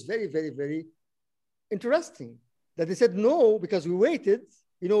did was very, very, very interesting. That they said no, because we waited.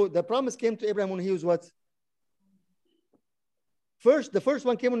 You know, the promise came to Abraham when he was what? The first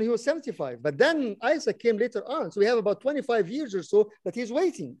one came when he was 75. But then Isaac came later on. So we have about 25 years or so that he's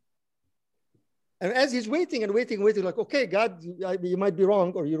waiting. And as he's waiting, like, okay, God, you might be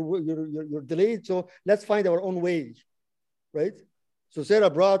wrong, or you're delayed. So let's find our own way, right? So Sarah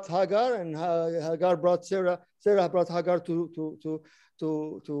brought Hagar, and Hagar brought Sarah. Sarah brought Hagar to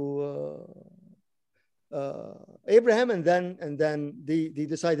Abraham, and then they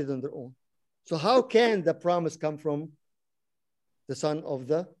decided on their own. So how can the promise come from the son of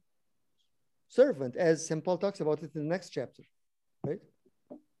the servant, as St. Paul talks about it in the next chapter, right?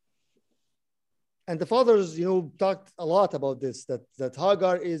 And the fathers, talked a lot about this, that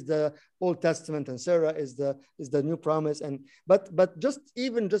Hagar is the Old Testament and Sarah is the new promise. But just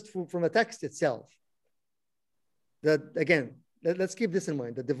from a text itself, that again, let's keep this in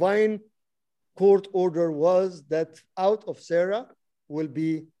mind. The divine court order was that out of Sarah will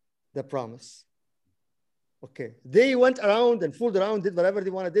be the promise. Okay, they went around and fooled around, did whatever they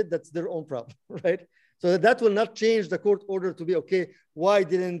want to do. That's their own problem, right? So that will not change the court order to be okay. Why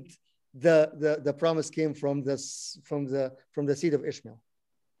didn't the promise came from the seed of Ishmael?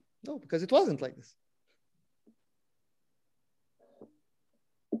 No, because it wasn't like this.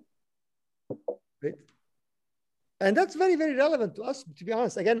 Right? And that's very, very relevant to us, to be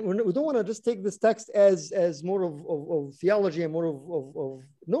honest. Again, we don't want to just take this text as more of theology and more of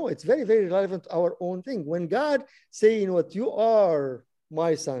no, it's very, very relevant to our own thing. When God say, you are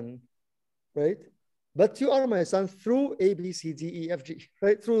my son, right? But you are my son through A, B, C, D, E, F, G,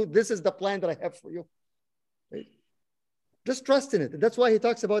 right? Through, this is the plan that I have for you, right? Just trust in it. And that's why he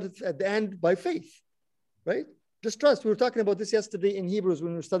talks about it at the end by faith, right? Just trust. We were talking about this yesterday in Hebrews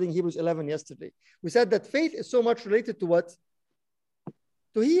when we were studying Hebrews 11 yesterday. We said that faith is so much related to what?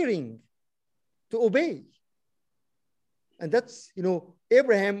 To hearing, to obey. And that's,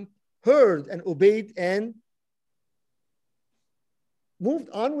 Abraham heard and obeyed and moved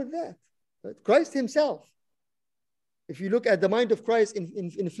on with that. Right? Christ himself. If you look at the mind of Christ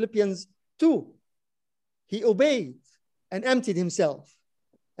in Philippians 2, he obeyed and emptied himself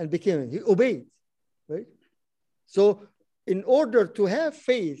and became, he obeyed, right? So in order to have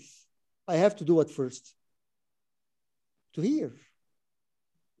faith, I have to do what first? To hear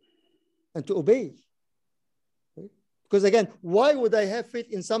and to obey. Right? Because again, why would I have faith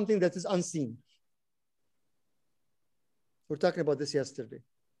in something that is unseen? We were talking about this yesterday.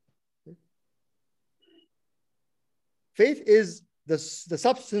 Right? Faith is the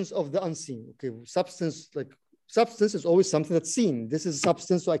substance of the unseen. Okay, substance is always something that's seen. This is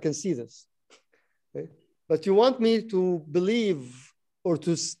substance, so I can see this. Okay? But you want me to believe or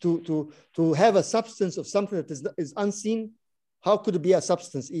to have a substance of something that is unseen? How could it be a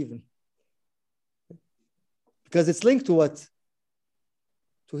substance even? Because it's linked to what?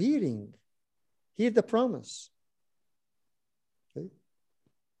 To hearing. Hear the promise. Okay?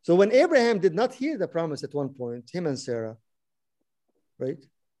 So when Abraham did not hear the promise at one point, him and Sarah, right?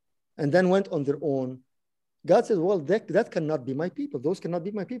 And then went on their own, God says, well, that cannot be my people. Those cannot be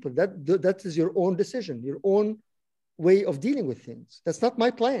my people. That is your own decision, your own way of dealing with things. That's not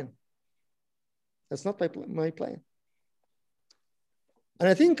my plan. That's not my plan. And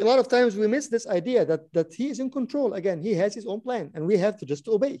I think a lot of times we miss this idea that he is in control. Again, he has his own plan and we have to just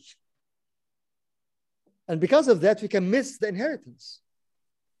obey. And because of that, we can miss the inheritance.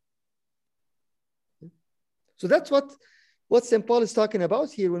 So that's what what St. Paul is talking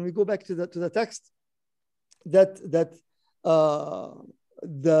about here, when we go back to the text, that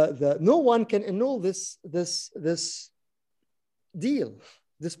no one can annul this deal,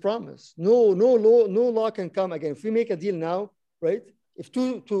 this promise. No law can come again. If we make a deal now, right? If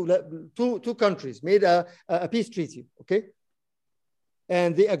two countries made a peace treaty, okay,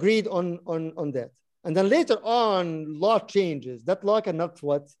 and they agreed on that, and then later on law changes, that law cannot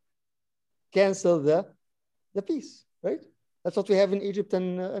what? Cancel the peace, right? That's what we have in Egypt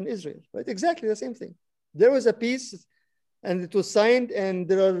and Israel, right? Exactly the same thing. There was a peace, and it was signed, and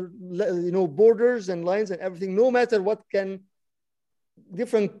there are borders and lines and everything. No matter what can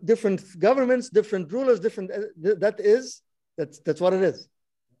different governments, different rulers, that's what it is,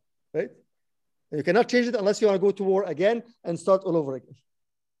 right? And you cannot change it unless you want to go to war again and start all over again.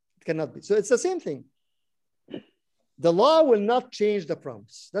 It cannot be. So it's the same thing. The law will not change the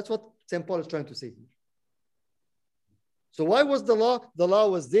promise. That's what St. Paul is trying to say here. So why was the law? The law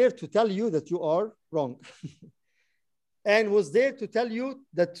was there to tell you that you are wrong. And was there to tell you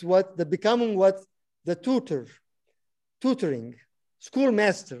that becoming the tutoring,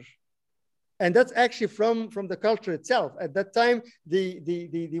 schoolmaster. And that's actually from the culture itself. At that time, they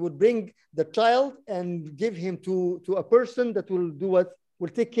would bring the child and give him to a person that will do what? Will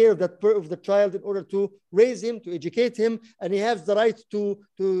take care of the child in order to raise him, to educate him, and he has the right to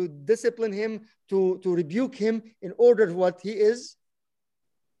discipline him, to rebuke him in order what? He is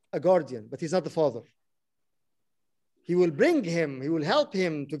a guardian, but he's not the father. He will bring him, he will help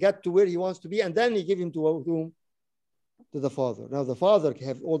him to get to where he wants to be, and then he give him to whom? To the father. Now the father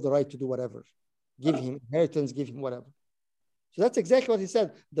have all the right to do whatever. Give him inheritance, give him whatever. So that's exactly what he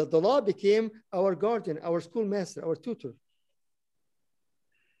said, that the law became our guardian, our schoolmaster, our tutor.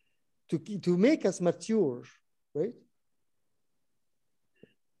 To make us mature, right?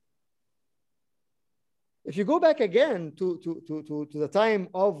 If you go back again to the time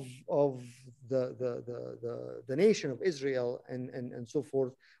of the nation of Israel and so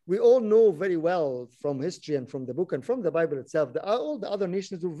forth, we all know very well from history and from the book and from the Bible itself that all the other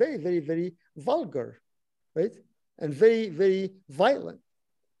nations were very, very, very vulgar, right? And very, very violent,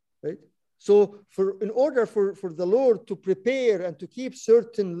 right? So in order for the Lord to prepare and to keep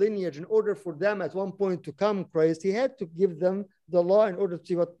certain lineage, in order for them at one point to come Christ, he had to give them the law in order to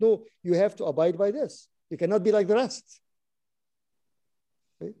say, what? No, you have to abide by this. You cannot be like the rest.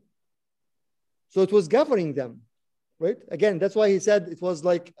 Right? So it was governing them, right? Again, that's why he said it was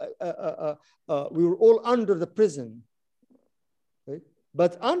like we were all under the prison, right?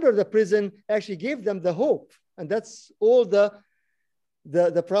 But under the prison actually gave them the hope. And that's all the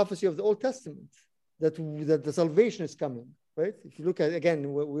prophecy of the Old Testament, that the salvation is coming, right? If you look at,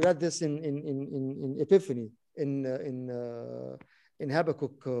 again, we read this in Epiphany, in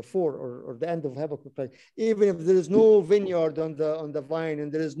Habakkuk 4 or the end of Habakkuk, right? Even if there is no vineyard on the vine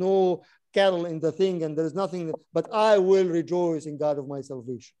and there is no cattle in the thing and there is nothing, but I will rejoice in God of my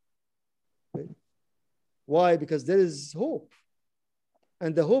salvation. Right? Why? Because there is hope.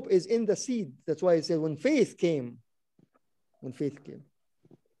 And the hope is in the seed. That's why he said when faith came.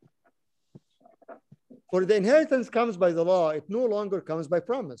 For the inheritance comes by the law, it no longer comes by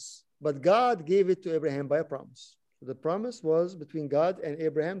promise, but God gave it to Abraham by a promise. So the promise was between God and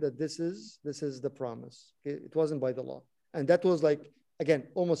Abraham that this is the promise. Okay? It wasn't by the law. And that was like, again,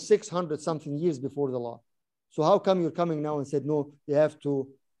 almost 600 something years before the law. So how come you're coming now and said, no, you have to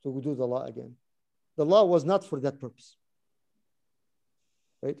do the law again? The law was not for that purpose,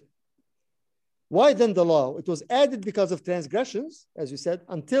 right? Why then the law? It was added because of transgressions, as you said,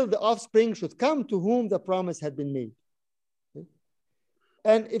 until the offspring should come to whom the promise had been made. Okay?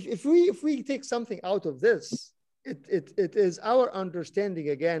 And if we take something out of this, it is our understanding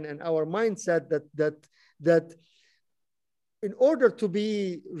again and our mindset that in order to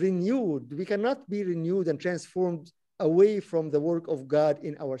be renewed, we cannot be renewed and transformed away from the work of God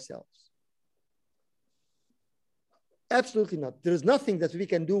in ourselves. Absolutely not. There is nothing that we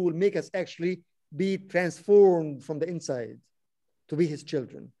can do will make us actually be transformed from the inside to be his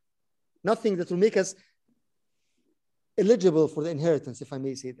children. Nothing that will make us eligible for the inheritance, if I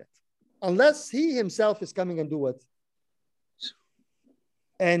may say that. Unless he himself is coming and do what?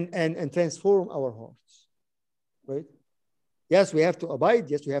 And transform our hearts, right? Yes, we have to abide.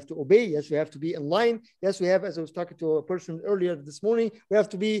 Yes, we have to obey. Yes, we have to be in line. Yes, we have, as I was talking to a person earlier this morning, we have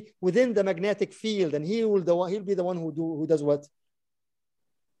to be within the magnetic field, and he'll be the one who does what?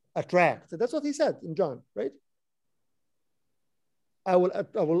 Attract. So that's what he said in John, right? I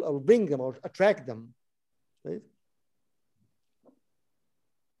will bring them or attract them, right?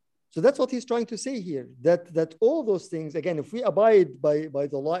 So that's what he's trying to say here, that all those things, again, if we abide by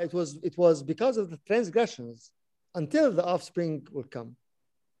the law, it was because of the transgressions until the offspring will come,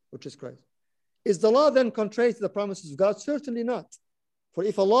 which is Christ. Is the law then contrary to the promises of God? Certainly not. For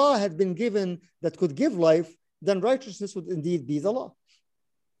if a law had been given that could give life, then righteousness would indeed be the law.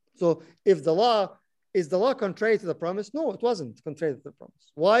 So if the law, is the law contrary to the promise? No, it wasn't contrary to the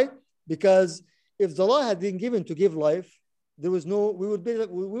promise. Why? Because if the law had been given to give life, there was no, we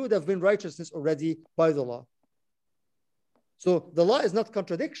would have been righteousness already by the law. So the law is not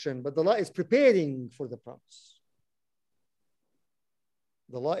contradiction, but the law is preparing for the promise.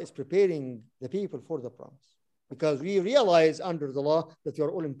 The law is preparing the people for the promise, because we realize under the law that we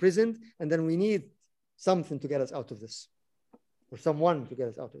are all imprisoned, and then we need something to get us out of this, or someone to get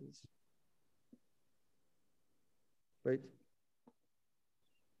us out of this. Right?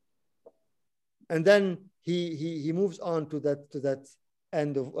 And then he moves on to that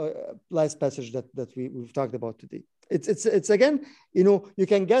end of last passage that we've talked about today. It's again, you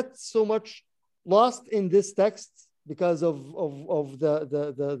can get so much lost in this text because of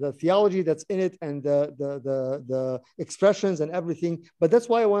the theology that's in it and the expressions and everything. But that's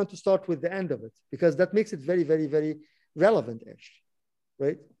why I wanted to start with the end of it, because that makes it very, very, very relevant, actually,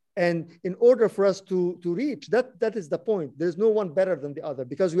 right? And in order for us to reach, that is the point. There's no one better than the other,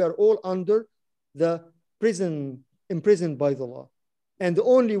 because we are all under the prison, imprisoned by the law. And the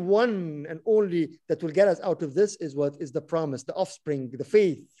only one and only that will get us out of this is what is the promise, the offspring, the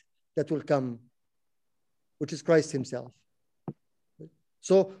faith that will come, which is Christ himself.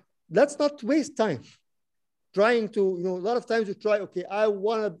 So let's not waste time trying to, a lot of times we try, okay, I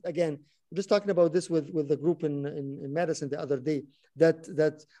want to, again, we're just talking about this with the group in Madison the other day,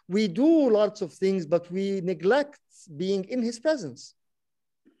 that we do lots of things, but we neglect being in his presence.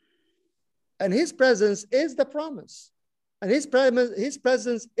 And his presence is the promise. And his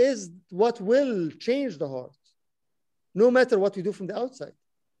presence is what will change the heart, no matter what we do from the outside.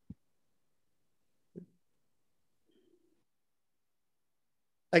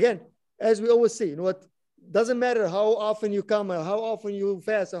 Again, as we always say, what doesn't matter how often you come or how often you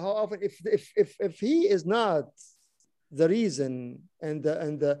fast or how often, if he is not the reason and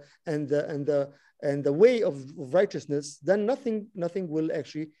the way of righteousness, then nothing will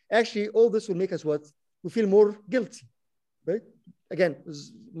actually all this will make us what? We feel more guilty, right? Again,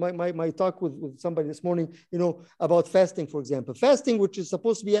 my talk with somebody this morning, about fasting, for example. Fasting, which is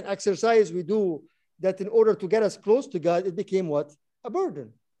supposed to be an exercise we do that in order to get us close to God, it became what? A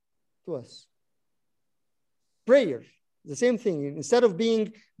burden to us. Prayer, the same thing. Instead of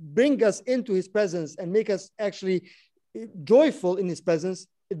bring us into his presence and make us actually joyful in his presence,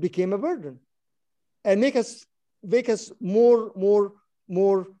 it became a burden and make us more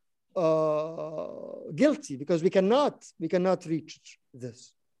guilty, because we cannot reach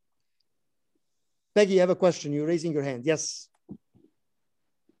this. Peggy, you have a question. You're raising your hand. Yes.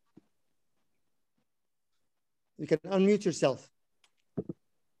 You can unmute yourself.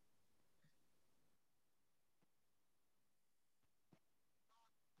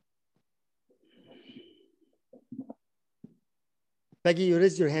 Peggy, you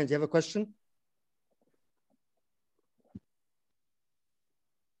raised your hand. You have a question?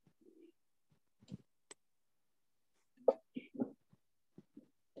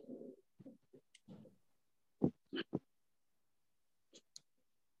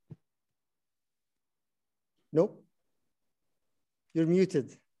 No? You're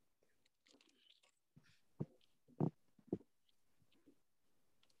muted.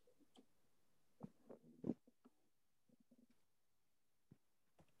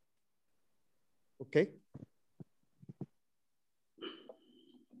 Okay.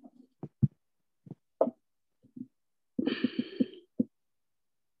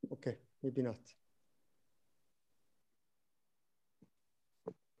 Okay, maybe not.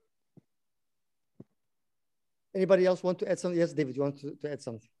 Anybody else want to add something? Yes, David, you want to add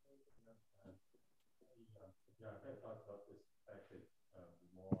something? Yeah, I kind of talked about this fact that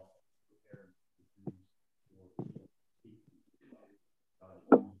law prepared the Jews for speak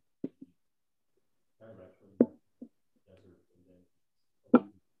God kind of actually desert and then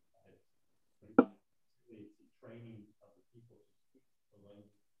it's the training of the people to speak the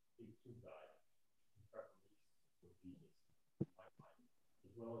language, speak to God in preparation for Jesus,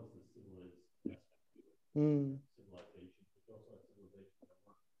 as well as the civilization aspect of it. Civilization, but also a civilization that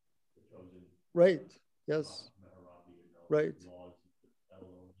weren't the chosen. Right. Yes. Right. Laws,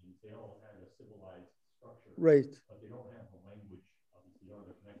 Babylonians, they all had a civilized structure. Right. But they don't have the language. Obviously, they don't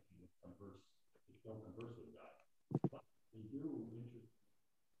have a connection with converse. They don't converse with God. But they do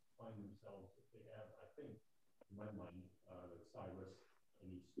find themselves, if they have, I think, in my mind, Cyrus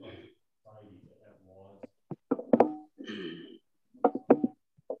and these structured societies that have laws.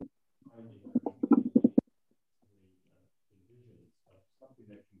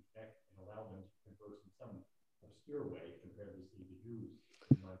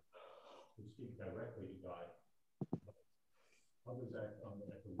 others act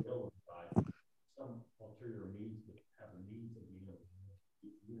at the will of God. Some ulterior means that have a means of being able to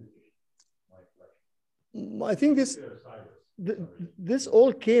communicate. I think this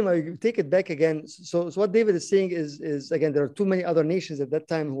all came, I take it back again. So what David is saying is again, there are too many other nations at that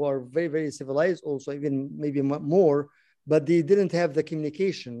time who are very, very civilized also, even maybe more, but they didn't have the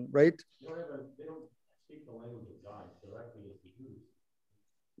communication, right? They don't speak the language of God directly as the Jews.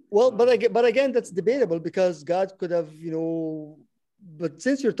 Well, but again, that's debatable because God could have, but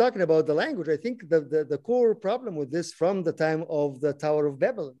since you're talking about the language, I think the core problem with this from the time of the Tower of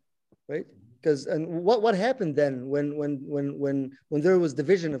Babel, right? Because and what happened then when there was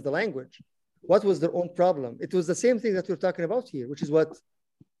division of the language? What was their own problem? It was the same thing that we're talking about here, which is what?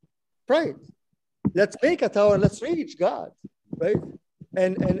 Pride. Let's make a tower, let's reach God, right?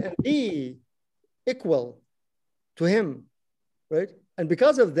 And be equal to him, right? And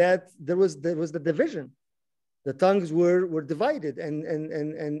because of that, there was the division. The tongues were divided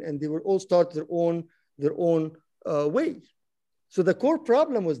and they were all start their own way. So the core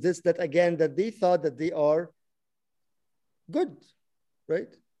problem was this, that again, that they thought that they are good,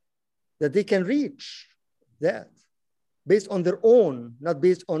 right? That they can reach that based on their own, not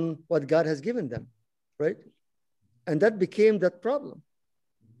based on what God has given them, right? And that became that problem,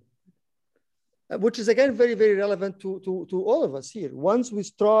 which is again, very, very relevant to all of us here. Once we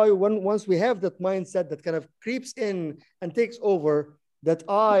have that mindset that kind of creeps in and takes over that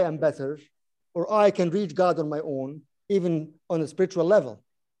I am better, or I can reach God on my own, even on a spiritual level,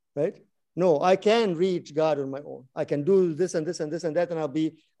 right? No, I can reach God on my own. I can do this and this and this and that, and I'll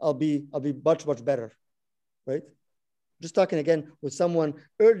be much, much better, right? Just talking again with someone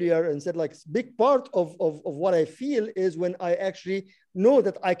earlier and said, like, big part of what I feel is when I actually know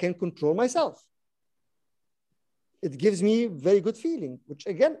that I can control myself. It gives me very good feeling, which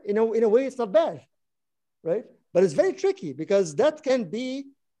again, in a way, it's not bad, right? But it's very tricky because that can be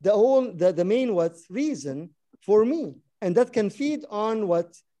the main reason for me. And that can feed on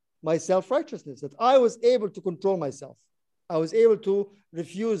my self-righteousness, that I was able to control myself. I was able to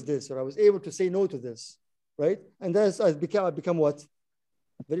refuse this, or I was able to say no to this, right? And then I become what?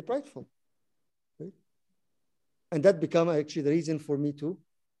 Very prideful, right? And that become actually the reason for me to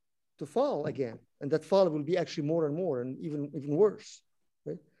fall again. And that fall will be actually more and more and even worse,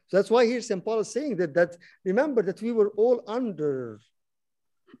 right? So that's why here St. Paul is saying that remember that we were all under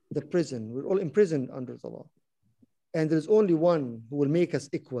the prison. We're all imprisoned under the law. And there's only one who will make us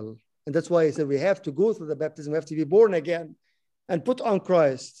equal. And that's why he said we have to go through the baptism. We have to be born again and put on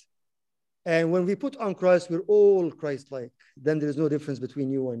Christ. And when we put on Christ, we're all Christ-like. Then there's no difference between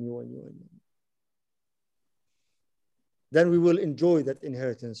you and you and you and you. Then we will enjoy that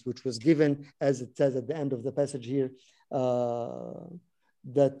inheritance, which was given, as it says at the end of the passage here,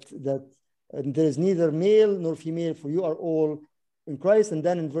 that there is neither male nor female, for you are all in Christ. And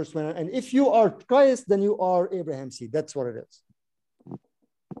then in verse 1, and if you are Christ, then you are Abraham's seed. That's what it is.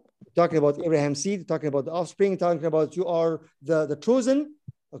 Talking about Abraham's seed, talking about the offspring, talking about you are the chosen.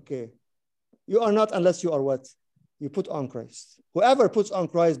 Okay. You are not unless you are what? You put on Christ. Whoever puts on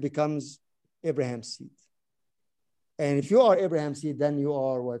Christ becomes Abraham's seed. And if you are Abraham's seed, then you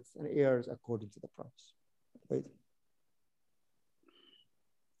are what? An heirs according to the promise. Right?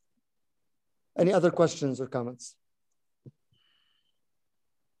 Any other questions or comments?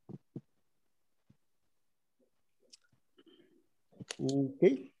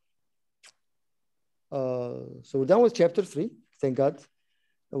 Okay. So we're done with chapter 3. Thank God.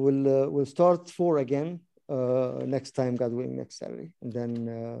 We'll start 4 again next time, God willing, next Saturday, and then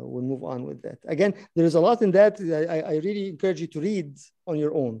we'll move on with that. Again, there is a lot in that. I really encourage you to read on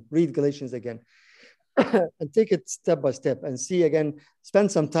your own. Read Galatians again, and take it step by step, and see again.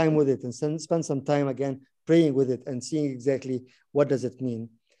 Spend some time with it, and spend some time again praying with it, and seeing exactly what does it mean.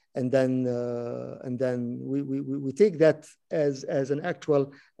 And then we take that as an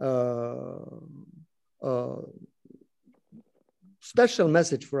actual special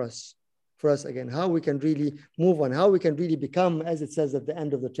message for us again, how we can really move on, how we can really become, as it says at the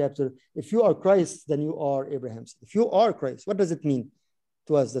end of the chapter, if you are Christ, then you are Abraham's. If you are Christ, what does it mean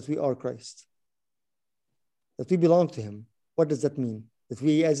to us that we are Christ? That we belong to him. What does that mean? That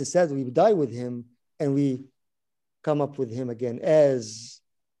we, as it says, we die with him and we come up with him again as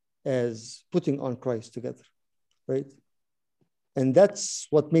putting on Christ together, right? And that's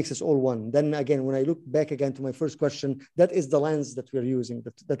what makes us all one. Then again, when I look back again to my first question, that is the lens that we're using.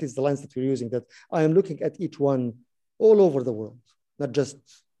 That is the lens that we're using, that I am looking at each one all over the world, not just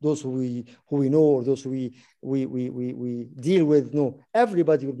those who we know or those who we deal with. No,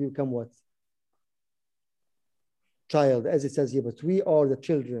 everybody will become what? child, as it says here, but we are the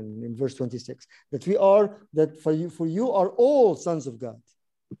children in verse 26, that we are, that for you are all sons of God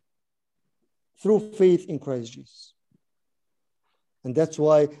through faith in Christ Jesus. And that's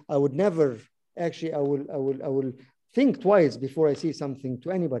why I would never, actually, I will think twice before I say something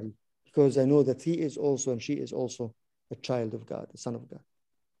to anybody, because I know that he is also, and she is also a child of God, a son of God.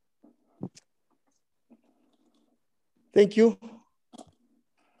 Thank you.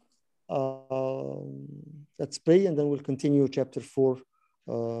 Let's pray, and then we'll continue chapter 4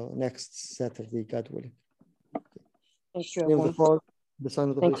 next Saturday, God willing. Thank you. In the name of the Father, the Son,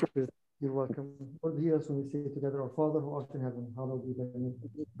 and the Holy Spirit. You're welcome. Lord, hear us when we say together, our Father who art in heaven, hallowed be thy name.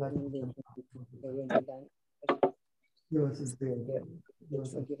 Thy kingdom come. Give us this day. Forgive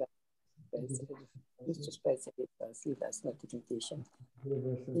us. Lead us not to temptation. Deliver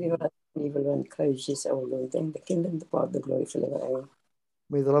us from evil one, Christ Jesus our Lord, and the kingdom, the power, the glory forever. Amen.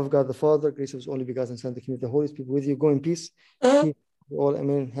 May the love of God the Father, grace of His only begotten Son, the kingdom of the Holy Spirit with you. Go in peace. Peace to all.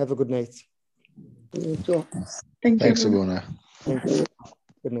 Amen. Have a good night. You too. Thank you. Thanks, Abuna. Thank you.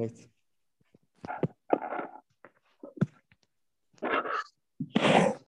 Good night.